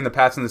me inserting the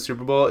Pats in the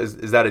Super Bowl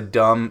is that a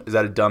dumb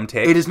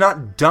take? It is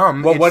not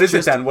dumb. Well, what is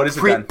it then? What is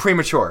it then?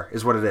 Premature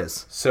is what it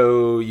is.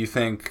 So you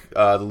think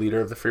the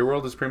leader of the free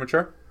world is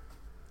premature?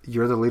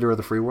 You're the leader of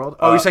the free world?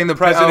 You're saying the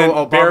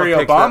President Barry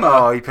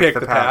Obama he picked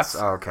the Pats.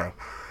 Oh, okay.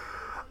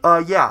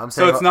 Yeah, I'm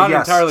saying so. It's not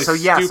entirely. So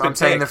yes, stupid I'm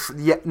saying take.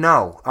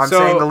 I'm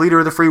saying the leader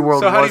of the free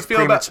world. So how do you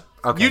feel about?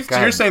 Okay,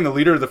 you're saying the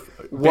leader of the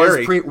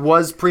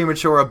was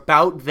premature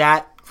about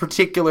that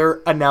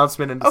particular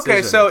announcement and decision.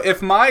 Okay, so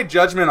if my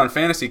judgment on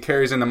fantasy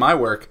carries into my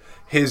work,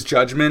 his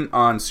judgment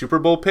on Super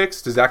Bowl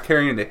picks, does that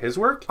carry into his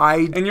work?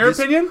 In your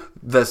opinion?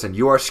 Listen,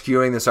 you are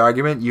skewing this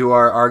argument. You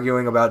are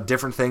arguing about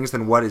different things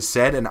than what is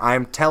said, and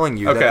I'm telling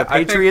you that the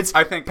Patriots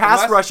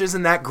pass rush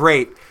isn't that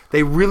great.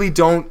 They really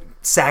don't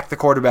sack the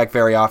quarterback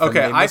very often.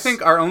 Okay, I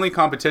think our only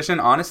competition,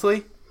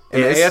 honestly,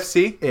 in the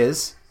AFC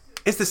is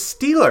the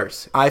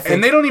Steelers. I think,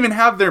 and they don't even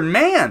have their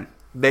man.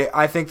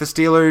 I think the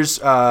Steelers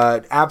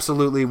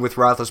absolutely, with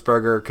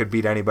Roethlisberger, could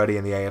beat anybody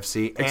in the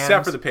AFC.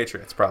 Except for the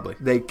Patriots, probably.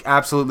 They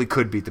absolutely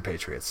could beat the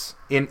Patriots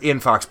in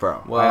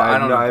Foxborough. Well, I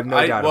have no doubt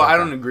about that. I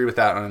don't agree with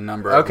that on a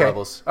number of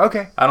levels.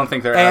 Okay. I don't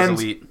think they're as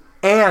elite.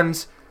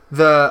 And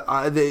there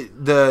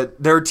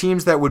are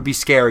teams that would be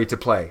scary to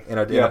play in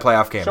a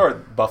playoff game. Sure,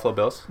 Buffalo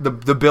Bills. The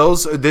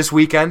Bills this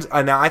weekend.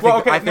 Now I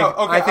think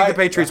the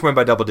Patriots win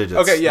by double digits.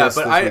 Okay, yeah,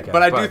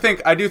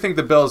 I do think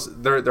the Bills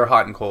they're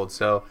hot and cold.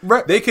 So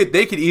they could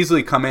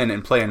easily come in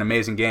and play an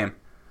amazing game,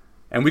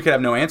 and we could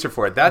have no answer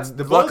for it. That's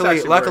the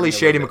luckily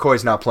Shady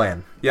McCoy's not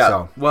playing. Yeah.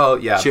 So.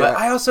 But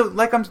I also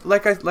like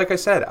I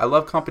said, I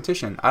love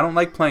competition. I don't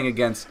like playing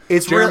against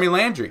Jeremy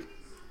Landry.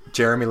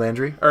 Jeremy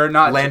Landry? Or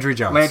not Landry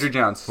Jones. Landry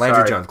Jones.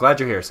 Landry Jones.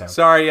 Glad you're here, Sam.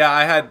 Sorry,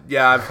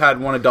 I've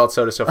had one adult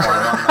soda so far.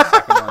 I'm on my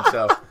second one,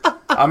 so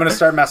I'm gonna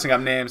start messing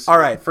up names. All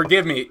right.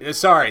 Forgive me.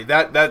 Sorry.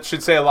 That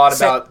should say a lot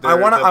about I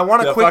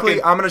want to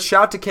quickly I'm gonna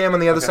shout to Cam on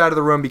the other side of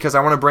the room because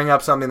I want to bring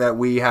up something that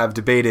we have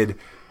debated,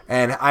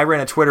 and I ran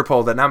a Twitter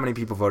poll that not many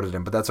people voted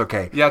in, but that's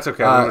okay. Yeah, it's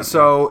okay.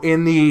 So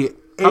in the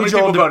How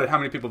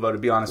many people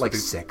voted? Be honest with you.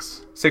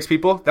 6. 6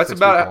 people? That's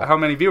about how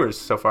many viewers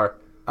so far?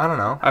 I don't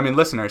know. I mean,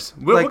 listeners.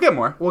 We'll get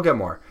more. We'll get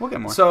more.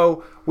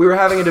 So we were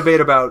having a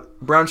debate about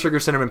brown sugar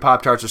cinnamon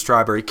Pop-Tarts or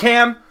strawberry.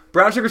 Cam,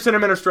 brown sugar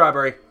cinnamon or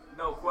strawberry?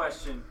 No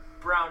question.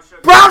 Brown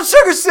sugar. Brown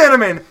sugar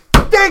cinnamon!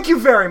 Thank you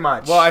very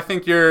much. Well, I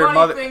think your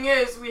Funny thing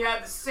is, we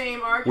had the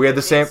same argument. We had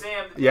the same.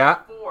 Yeah.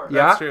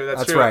 That's true.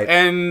 That's true. Right.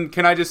 And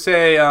can I just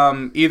say,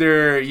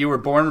 either you were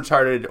born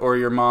retarded or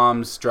your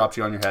mom's dropped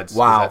you on your heads.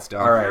 Wow. That's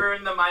dumb. All right. You're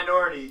in the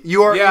minority.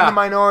 You are in the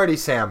minority,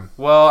 Sam.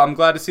 Well, I'm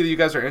glad to see that you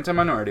guys are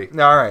anti-minority.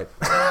 All right.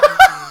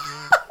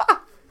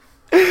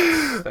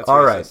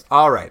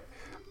 All right.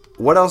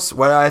 What else?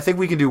 Well, I think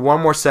we can do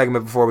one more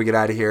segment before we get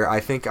out of here. I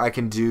think I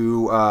can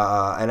do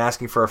an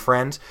asking for a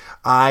friend.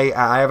 I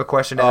have a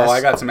question to ask.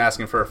 I got some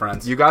asking for a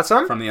friend. You got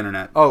some? From the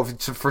internet. Oh,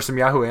 for some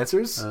Yahoo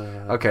Answers?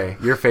 Okay,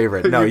 your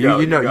favorite. No,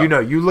 you know.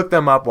 You look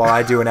them up while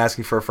I do an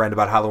asking for a friend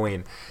about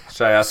Halloween.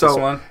 Should I ask this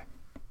one?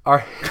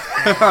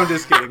 I'm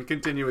just kidding.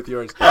 Continue with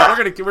yours. We're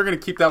gonna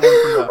keep that one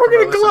from we're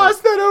gonna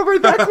gloss that over.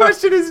 That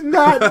question is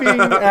not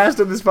being asked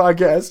on this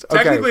podcast.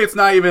 Okay. Technically, it's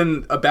not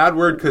even a bad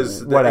word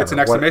because it's an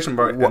exclamation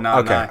mark.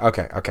 Okay.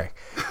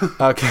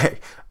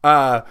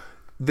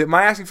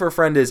 My asking for a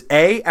friend is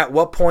at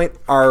what point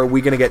are we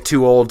going to get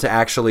too old to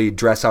actually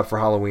dress up for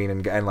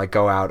Halloween and like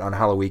go out on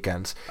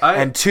Halloweekends?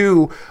 And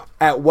 2,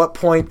 at what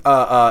point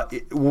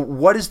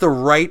what is the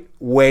right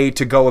way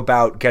to go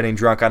about getting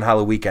drunk on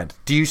Halloweekend?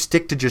 Do you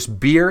stick to just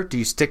beer? Do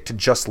you stick to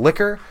just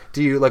liquor?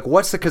 Do you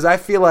because I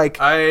feel like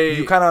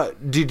you kind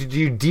of do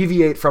you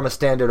deviate from a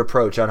standard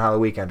approach on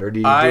Halloweekend, or do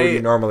you do what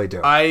you normally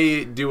do?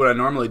 I do what I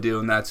normally do,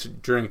 and that's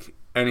drink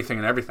anything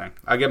and everything.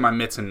 I get my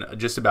mitts in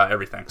just about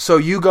everything. So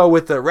you go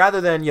with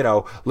rather than,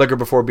 liquor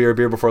before beer,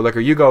 beer before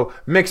liquor, you go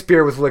mix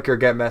beer with liquor,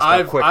 get messed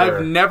up quicker.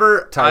 I'm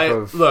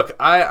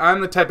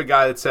the type of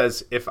guy that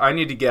says if I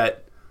need to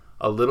get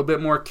a little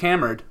bit more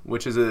cammered,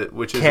 which is a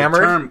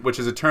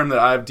term that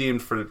I've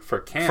deemed for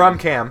cam. From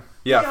cam.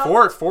 Yeah,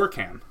 for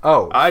cam.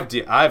 Oh. I've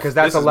because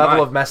that's a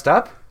level of messed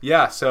up?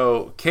 Yeah,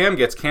 so Cam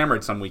gets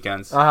cammered some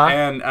weekends,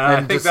 and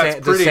I think that's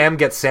pretty. Does Sam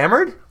get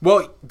sammered?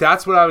 Well,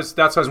 that's what I was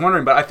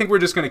wondering. But I think we're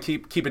just going to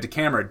keep it to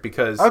cammered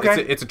because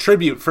it's a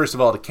tribute, first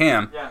of all, to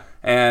Cam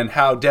and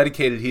how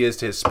dedicated he is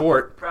to his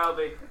sport.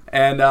 Proudly.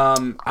 And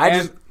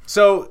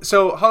so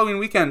Halloween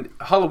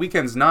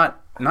weekend's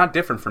not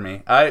different for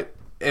me.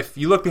 If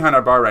you look behind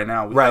our bar right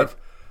now, we have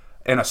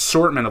an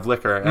assortment of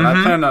liquor, and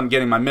I plan on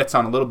getting my mitts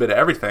on a little bit of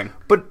everything.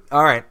 But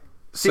all right.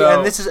 See,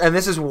 and this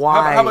is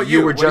why how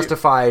you were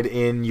justified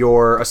in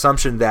your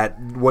assumption that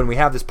when we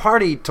have this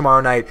party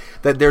tomorrow night,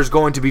 that there's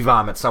going to be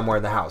vomit somewhere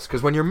in the house.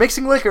 Because when you're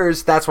mixing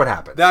liquors, that's what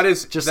happens. That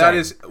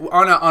is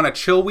on a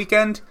chill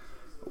weekend,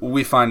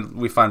 we find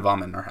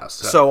vomit in our house.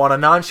 So on a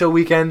non-chill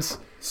weekend,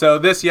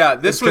 this was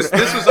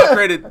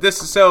upgraded.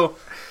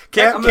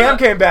 Cam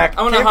came back.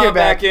 I'm gonna hop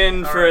back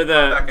in for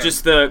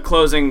the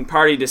closing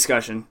party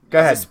discussion. Go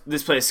ahead.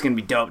 This place is gonna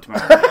be dope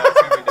tomorrow.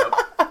 It's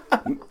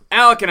gonna be dope.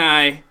 Alec and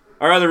I.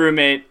 Our other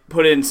roommate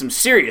put in some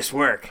serious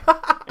work.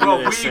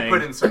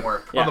 Put in some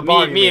work. Yeah,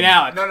 me and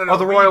Alec. No. Oh,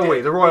 the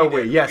royal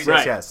we. Yes.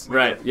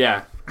 Right,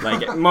 yeah.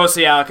 Like,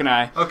 mostly Alec and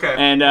I. Okay.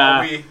 And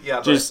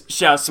just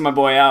shouts to my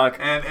boy Alec.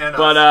 And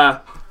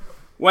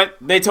but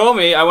they told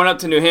me, I went up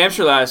to New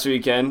Hampshire last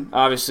weekend.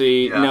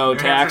 Obviously, no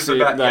taxes.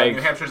 New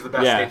Hampshire's the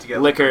best state to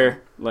get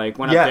liquor. Went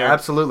up there. Yeah,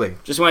 absolutely.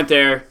 Just went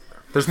there.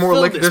 There's more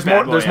liquor.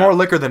 There's more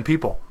liquor than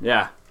people.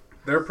 Yeah.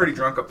 They're pretty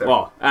drunk up there.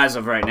 Well, as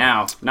of right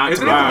now, not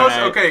Isn't tomorrow. It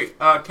the most, okay,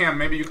 Cam,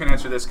 maybe you can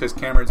answer this because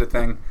Cameron's a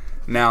thing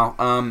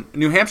now.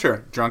 New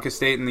Hampshire, drunkest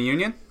state in the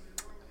union?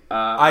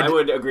 I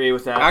would agree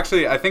with that.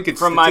 Actually, I think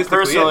it's from my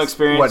personal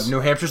experience. What, New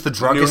Hampshire's the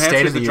drunkest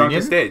state in the union?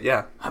 Drunkest state,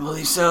 yeah. I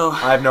believe so.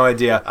 I have no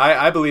idea.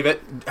 I believe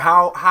it.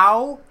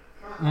 How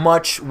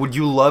much would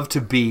you love to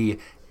be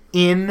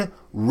in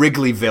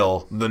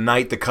Wrigleyville the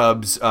night the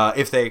Cubs,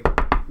 if they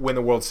win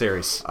the World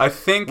Series? I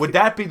think would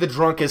that be the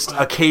drunkest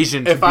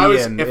occasion to if I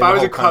was in if the I was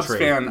whole a Cubs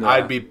country? fan,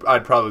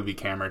 I'd probably be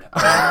cammered.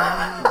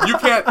 You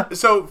can't.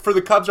 So for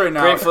the Cubs right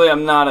now, gratefully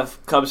I'm not a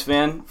Cubs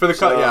fan. For the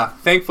Cubs, yeah,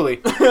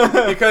 thankfully,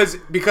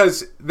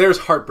 because there's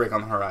heartbreak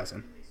on the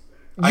horizon.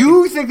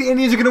 You think the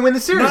Indians are going to win the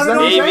series?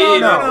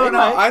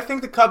 No. I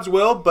think the Cubs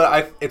will,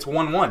 but it's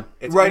 1-1.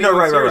 It's right.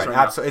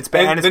 Absolutely. It's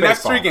bad. And the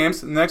next three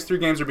games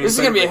are being. This is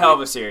going to be a hell of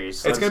a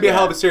series. It's going to be a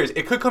hell of a series.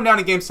 It could come down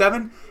to Game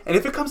 7, and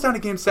if it comes down to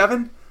Game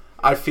 7,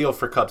 I feel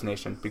for Cubs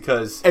Nation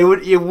because it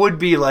would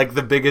be like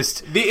the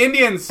biggest. The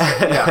Indians,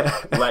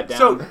 let down.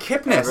 So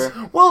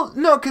Kipnis. Well,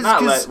 no,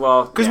 because when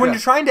yeah. you're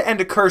trying to end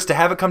a curse, to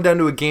have it come down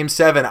to a Game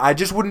 7, I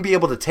just wouldn't be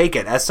able to take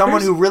it. As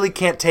someone who really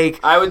can't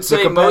take, I would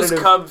say most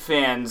Cub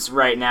fans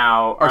right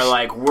now are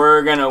like,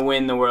 we're gonna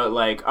win the world.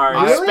 Like,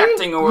 are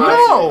expecting a World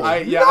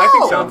Series. I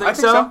think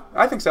so.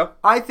 I think so.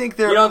 I think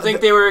they're. You don't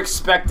think they were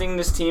expecting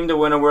this team to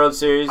win a World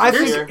Series?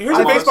 Here's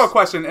a baseball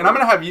question, and I'm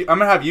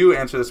gonna have you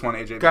answer this one,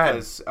 AJ. Go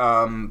ahead.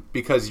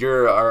 Because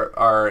you're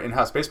our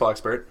in-house baseball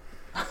expert.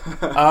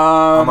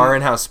 I'm our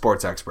in-house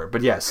sports expert,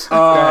 but yes.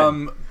 Kyle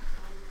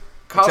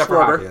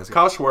Schwarber.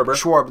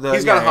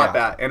 He's got a hot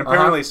bat, and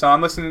apparently, so I'm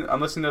listening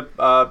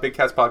to Big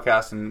Cat's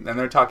podcast, and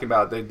they're talking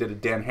about they did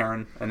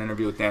an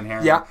interview with Dan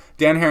Herron. Yeah.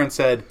 Dan Herron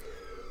said,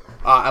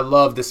 "I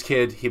love this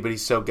kid, but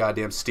he's so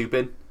goddamn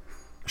stupid."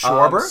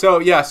 Schwarber.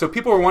 So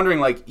people were wondering,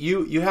 like,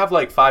 you have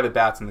like 5 at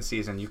bats in the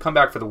season. You come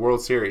back for the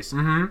World Series.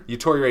 Mm-hmm. You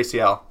tore your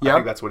ACL. Yep. I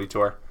think that's what he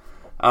tore.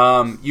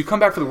 You come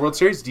back for the World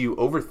Series. Do you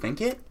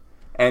overthink it?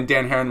 And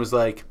Dan Herron was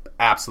like,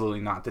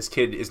 absolutely not. This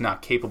kid is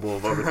not capable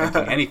of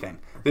overthinking anything.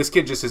 This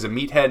kid just is a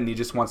meathead, and he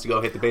just wants to go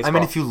hit the baseball. I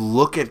mean, if you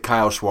look at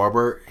Kyle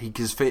Schwarber,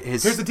 his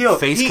here's the deal.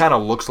 Face kind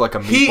of looks like a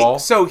meatball.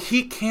 So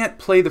he can't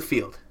play the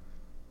field.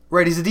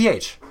 Right, he's a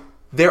DH.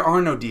 There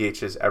are no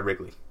DHs at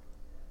Wrigley.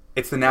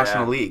 It's the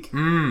National League.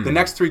 The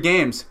next 3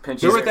 games,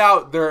 they're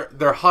without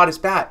their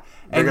hottest bat.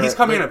 And he's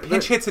coming in a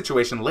pinch hit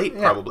situation late,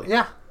 probably.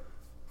 Yeah.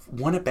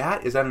 1 at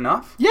bat, is that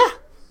enough? Yeah.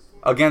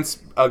 Against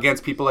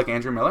people like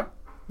Andrew Miller?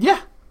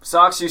 Yeah.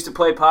 Sox used to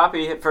play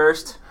Poppy at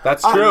first.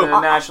 That's true. In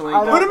the National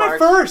League. Put him at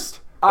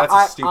first. That's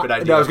a stupid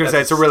idea. No, I was going to say,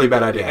 it's a really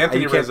bad idea.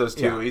 Anthony Rizzo's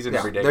too. He's an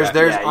everyday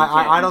guy.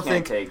 I don't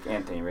think... take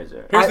Anthony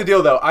Rizzo. Here's the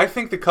deal, though. I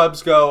think the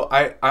Cubs go...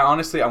 I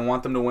honestly, I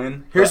want them to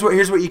win. Here's what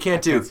you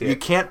can't do. You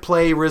can't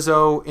play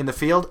Rizzo in the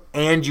field,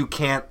 and you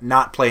can't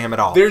not play him at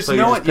all. There's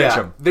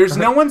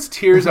no one's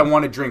tears I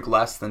want to drink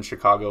less than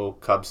Chicago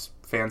Cubs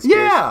fans' tears.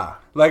 Yeah.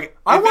 Like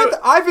I've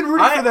been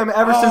rooting for them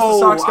ever since the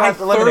Sox got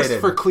eliminated. I thirst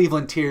for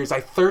Cleveland tears.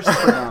 I thirst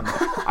for them.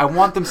 I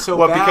want them so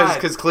bad.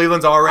 Because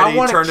Cleveland's already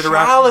turned it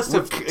around. I want a chalice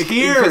of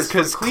tears.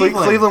 Because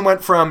Cleveland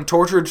went from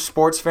tortured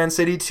sports fan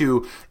city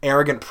to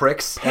arrogant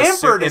pricks.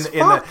 Pampered as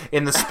fuck.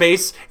 In the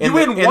space. You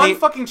win one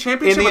fucking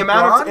championship in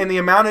the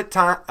amount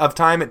of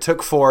time it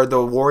took for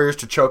the Warriors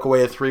to choke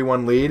away a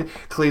 3-1 lead,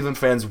 Cleveland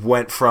fans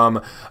went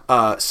from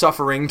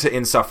suffering to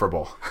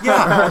insufferable.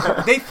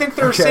 Yeah. They think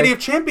they're a city of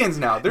champions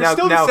now. They're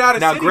still the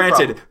saddest city.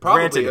 Granted,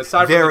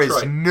 there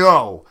is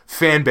no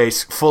fan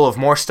base full of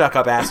more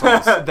stuck-up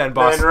assholes than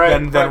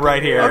Boston than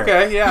right here.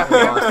 Okay, yeah.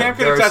 Cam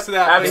can attest to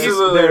that.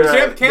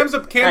 Absolutely. Cam's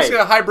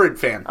a hybrid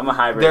fan. I'm a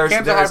hybrid.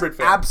 Cam's a hybrid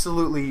fan.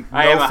 Absolutely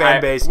no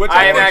fan base.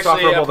 I am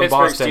actually a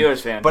Pittsburgh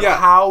Steelers fan. But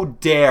how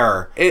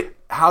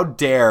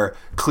dare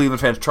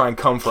Cleveland fans try and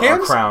come for our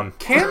crown?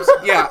 Cam's,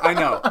 yeah,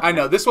 I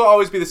know. This will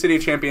always be the city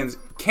of champions.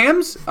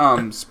 Cam's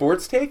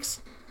sports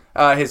takes,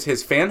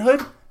 his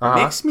fanhood,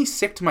 makes me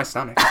sick to my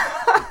stomach.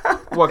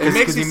 What,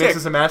 because he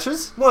mixes and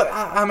matches? Well,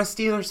 I'm a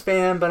Steelers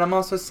fan, but I'm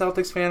also a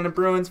Celtics fan and a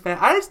Bruins fan.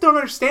 I just don't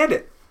understand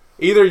it.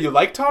 Either you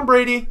like Tom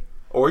Brady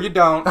or you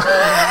don't,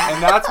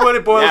 and that's what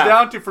it boils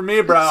down to for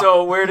me, bro.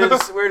 So where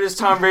does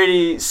Tom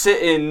Brady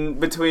sit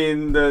in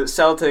between the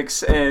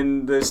Celtics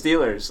and the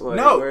Steelers?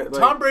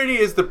 Tom Brady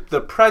is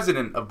the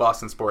president of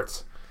Boston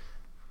sports.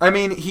 I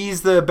mean,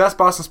 he's the best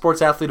Boston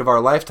sports athlete of our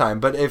lifetime.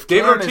 But if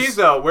David Ortiz,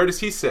 though, where does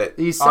he sit?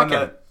 He's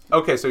second.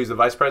 Okay, so he's the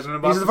vice president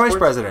of Boston He's the vice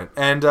president.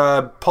 And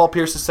Paul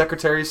Pierce is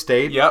Secretary of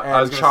State. Yep,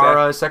 and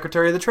Chara is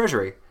Secretary of the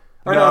Treasury.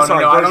 No,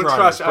 I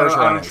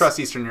don't trust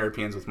Eastern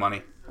Europeans with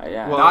money.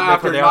 Yeah. Well,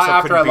 after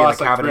I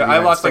lost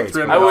like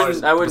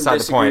 $300. I wouldn't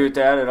disagree with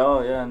that at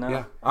all. Yeah, no.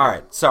 Yeah. All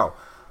right, so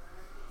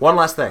one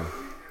last thing.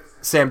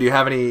 Sam, do you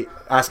have any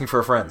asking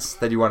for friends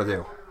that you want to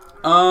do?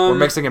 We're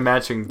mixing and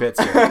matching bits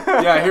here.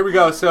 Yeah, here we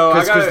go. So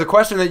because the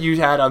question that you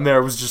had on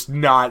there was just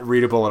not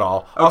readable at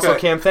all. Okay. Also,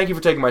 Cam, thank you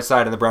for taking my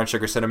side in the brown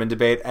sugar cinnamon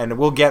debate, and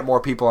we'll get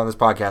more people on this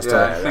podcast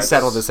to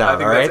settle this out. I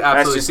think all right, that's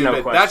absolutely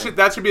stupid. No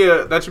that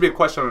should be a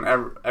question on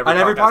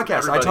every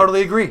podcast. I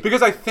totally agree.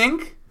 Because I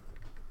think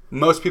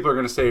most people are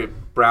going to say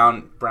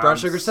brown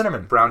sugar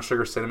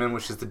cinnamon,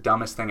 which is the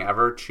dumbest thing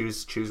ever.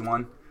 Choose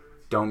one.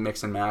 Don't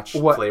mix and match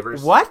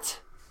flavors. What?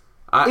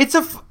 I'm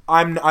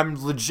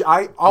legit.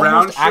 I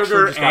almost brown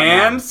sugar just got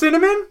and mad.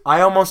 Cinnamon.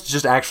 I almost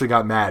just actually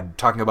got mad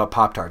talking about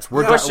Pop-Tarts.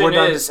 The question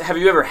is, have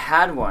you ever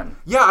had one?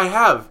 Yeah, I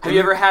have. Have you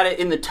ever had it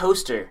in the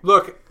toaster?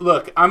 Look.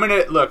 I'm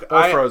gonna look.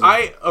 Or frozen.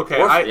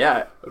 Frozen.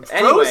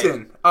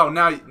 Anyway. Oh,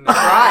 now right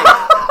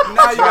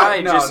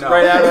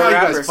out of the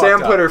wrapper.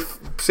 Sam put her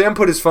Sam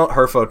put his phone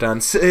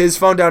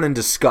down in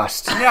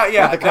disgust.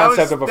 Yeah. At the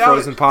concept of a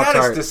frozen Pop-Tart.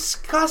 That is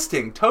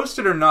disgusting.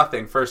 Toasted or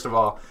nothing, first of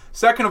all.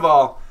 Second of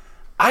all,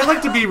 I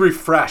like to be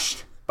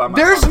refreshed by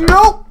my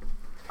Pop-Tart.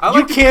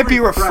 You can't be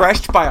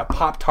refreshed by a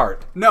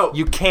Pop-Tart. No.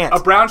 You can't. A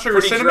brown sugar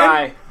Pretty cinnamon?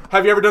 dry.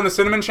 Have you ever done the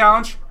cinnamon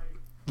challenge?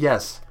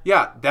 Yes.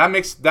 Yeah,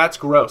 that's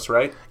gross,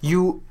 right?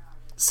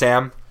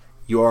 Sam,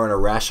 you are an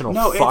irrational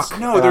fuck.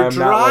 They're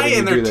dry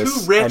and they're too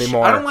rich.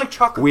 Anymore. I don't like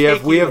chocolate we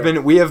cake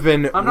have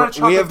been I'm not a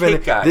chocolate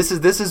cake guy.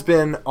 This has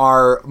been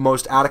our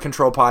most out of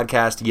control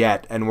podcast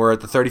yet, and we're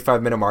at the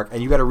 35-minute mark,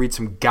 and you got to read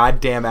some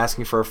goddamn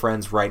Asking for a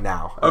Friends right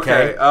now.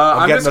 Okay.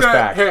 I'm getting just us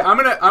back. Hey, I'm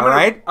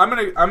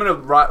gonna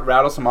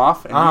rattle some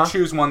off, and you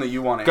choose one that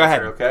you want to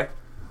answer. Go ahead. Okay.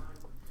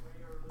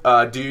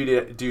 Do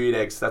you eat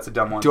eggs? That's a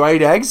dumb one. Do I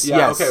eat eggs? Yeah,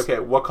 yes. Okay.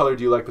 What color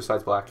do you like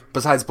besides black?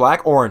 Besides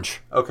black,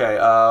 orange. Okay.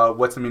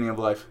 What's the meaning of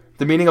life?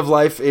 The meaning of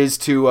life is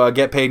to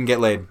get paid and get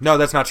laid. No,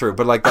 that's not true,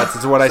 but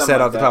that's what I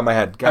said off the top of my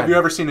head. Have you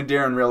ever seen a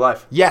deer in real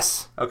life?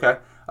 Yes. Okay.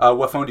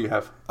 What phone do you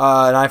have?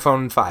 An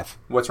iPhone 5.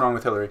 What's wrong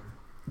with Hillary?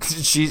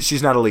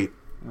 She's not elite.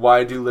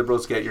 Why do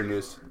liberals get your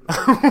news?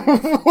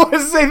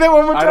 Say that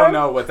one more time. I don't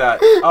know what that.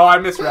 Oh, I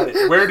misread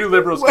it. Where do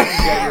liberals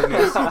get your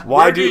news?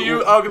 Why do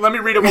you? Oh, let me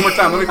read it one more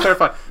time. Let me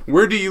clarify.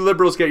 Where do you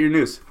liberals get your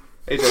news?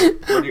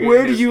 AJ,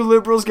 where do you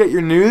liberals get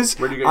your news?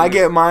 Where do you get I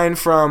get mine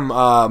from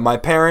my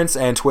parents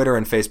and Twitter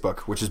and Facebook,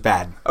 which is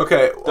bad.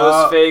 Okay,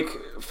 those fake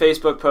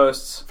Facebook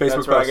posts.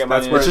 That's where I get my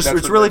news.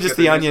 It's really just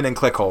the Onion and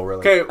Clickhole, really.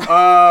 Okay,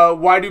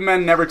 why do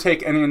men never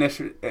take any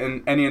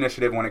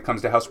initiative when it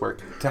comes to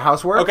housework? To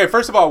housework? Okay,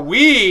 first of all,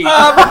 we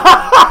stop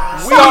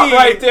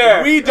right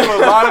there. We do a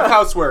lot of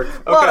housework.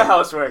 Okay. A lot of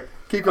housework.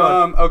 Keep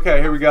going.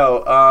 Okay, here we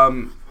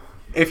go.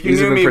 If you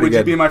knew me, would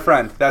you be my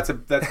friend? That's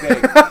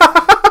vague.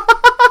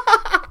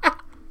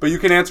 But you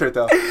can answer it,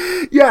 though.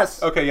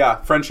 Yes. Okay, yeah.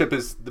 Friendship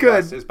is the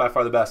best. Is by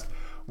far the best.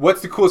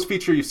 What's the coolest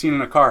feature you've seen in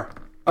a car?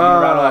 I'm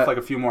going to rattle off like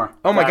a few more.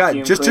 Oh, my God.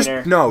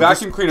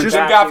 Vacuum cleaner. Jim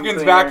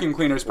Gaffigan's vacuum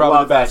cleaner is probably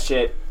the best. That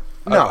shit.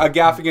 No. A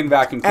Gaffigan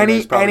vacuum cleaner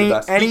is probably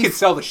the best. He could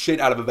sell the shit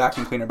out of a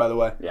vacuum cleaner, by the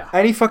way. Yeah.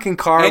 Any fucking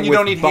car and you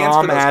don't need hands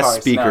for those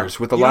cars. speakers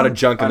with a lot of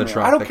junk in the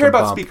trunk. I don't care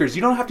about speakers.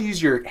 You don't have to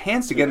use your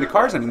hands to get into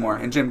cars anymore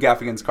in Jim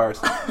Gaffigan's cars.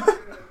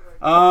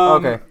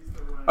 Okay.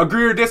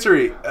 Agree or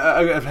disagree? Go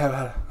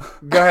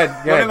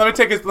ahead. Let me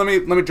take it. Let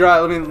me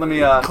dry. Let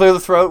me clear the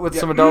throat with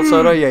some adult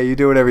soda. Yeah, you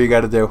do whatever you got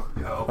to do.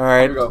 All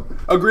right. Here we go.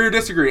 Agree or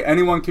disagree?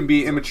 Anyone can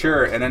be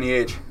immature at any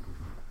age.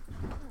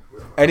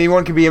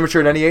 Anyone can be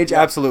immature at any age?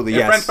 Absolutely,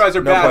 yes. If French fries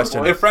are bad,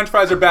 question. If French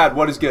fries are bad,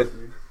 what is good?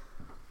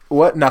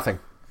 What? Nothing.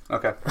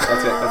 Okay,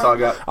 that's it. That's all I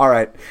got. All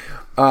right.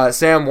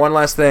 Sam, one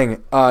last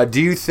thing. Do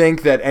you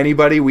think that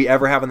anybody we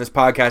ever have on this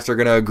podcast are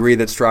going to agree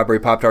that strawberry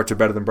Pop-Tarts are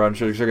better than brown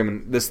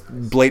sugar? This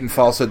blatant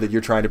falsehood that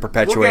you're trying to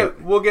perpetuate.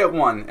 We'll get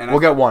one.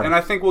 And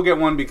I think we'll get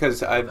one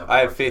because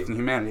I have faith in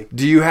humanity.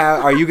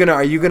 Are you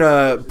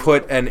gonna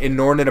put an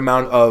inordinate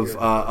amount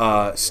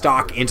of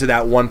stock into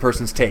that one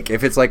person's take?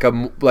 If it's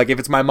if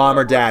it's my mom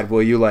or dad,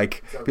 will you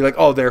be like,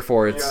 oh,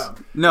 therefore it's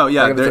no,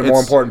 yeah, if it's a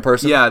more important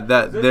person? Yeah,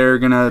 that they're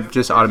gonna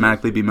just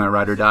automatically be my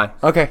ride or die.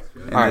 Okay,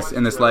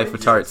 in this life of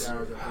tarts.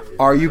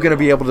 Are you going to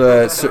be able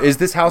to... is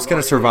this house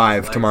going to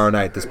survive tomorrow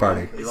night, this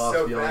party?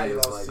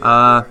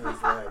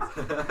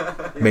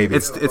 Maybe.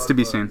 It's to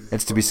be seen.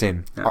 It's to be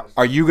seen. Yeah.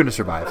 Are you going to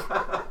survive?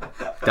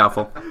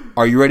 Doubtful.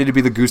 Are you ready to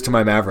be the goose to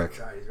my Maverick?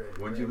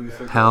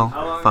 Hell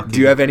fucking Do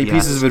you have any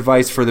pieces of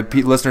advice for the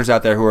listeners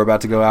out there who are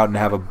about to go out and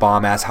have a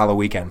bomb-ass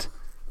Halloweekend?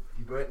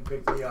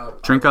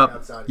 Drink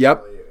up.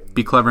 Yep.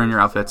 Be clever in your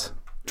outfits.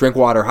 Drink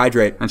water.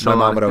 Hydrate. And show a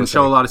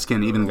lot of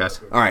skin, even guys.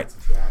 All right.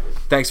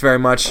 Thanks very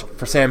much.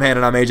 For Sam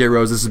Hannon, I'm AJ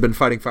Rose. This has been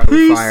Fighting Fire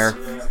with Fire.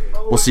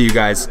 We'll see you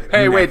guys.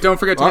 Hey, wait, don't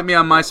forget to hit me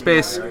on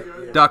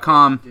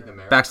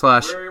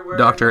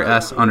myspace.com/Dr.S_Coolio.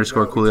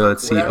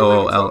 That's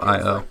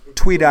COOLIO.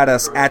 Tweet at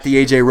us at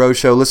The AJ Rose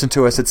Show. Listen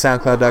to us at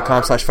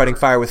SoundCloud.com/Fighting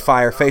Fire with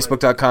Fire.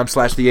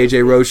 Facebook.com/The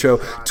AJ Rose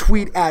Show.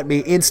 Tweet at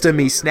me, Insta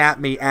me, Snap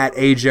me at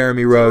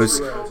AJeremy Rose.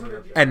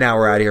 And now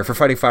we're out of here. For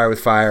Fighting Fire with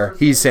Fire,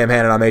 he's Sam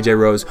Hannon. I'm AJ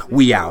Rose.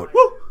 We out.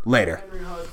 Woo! Later.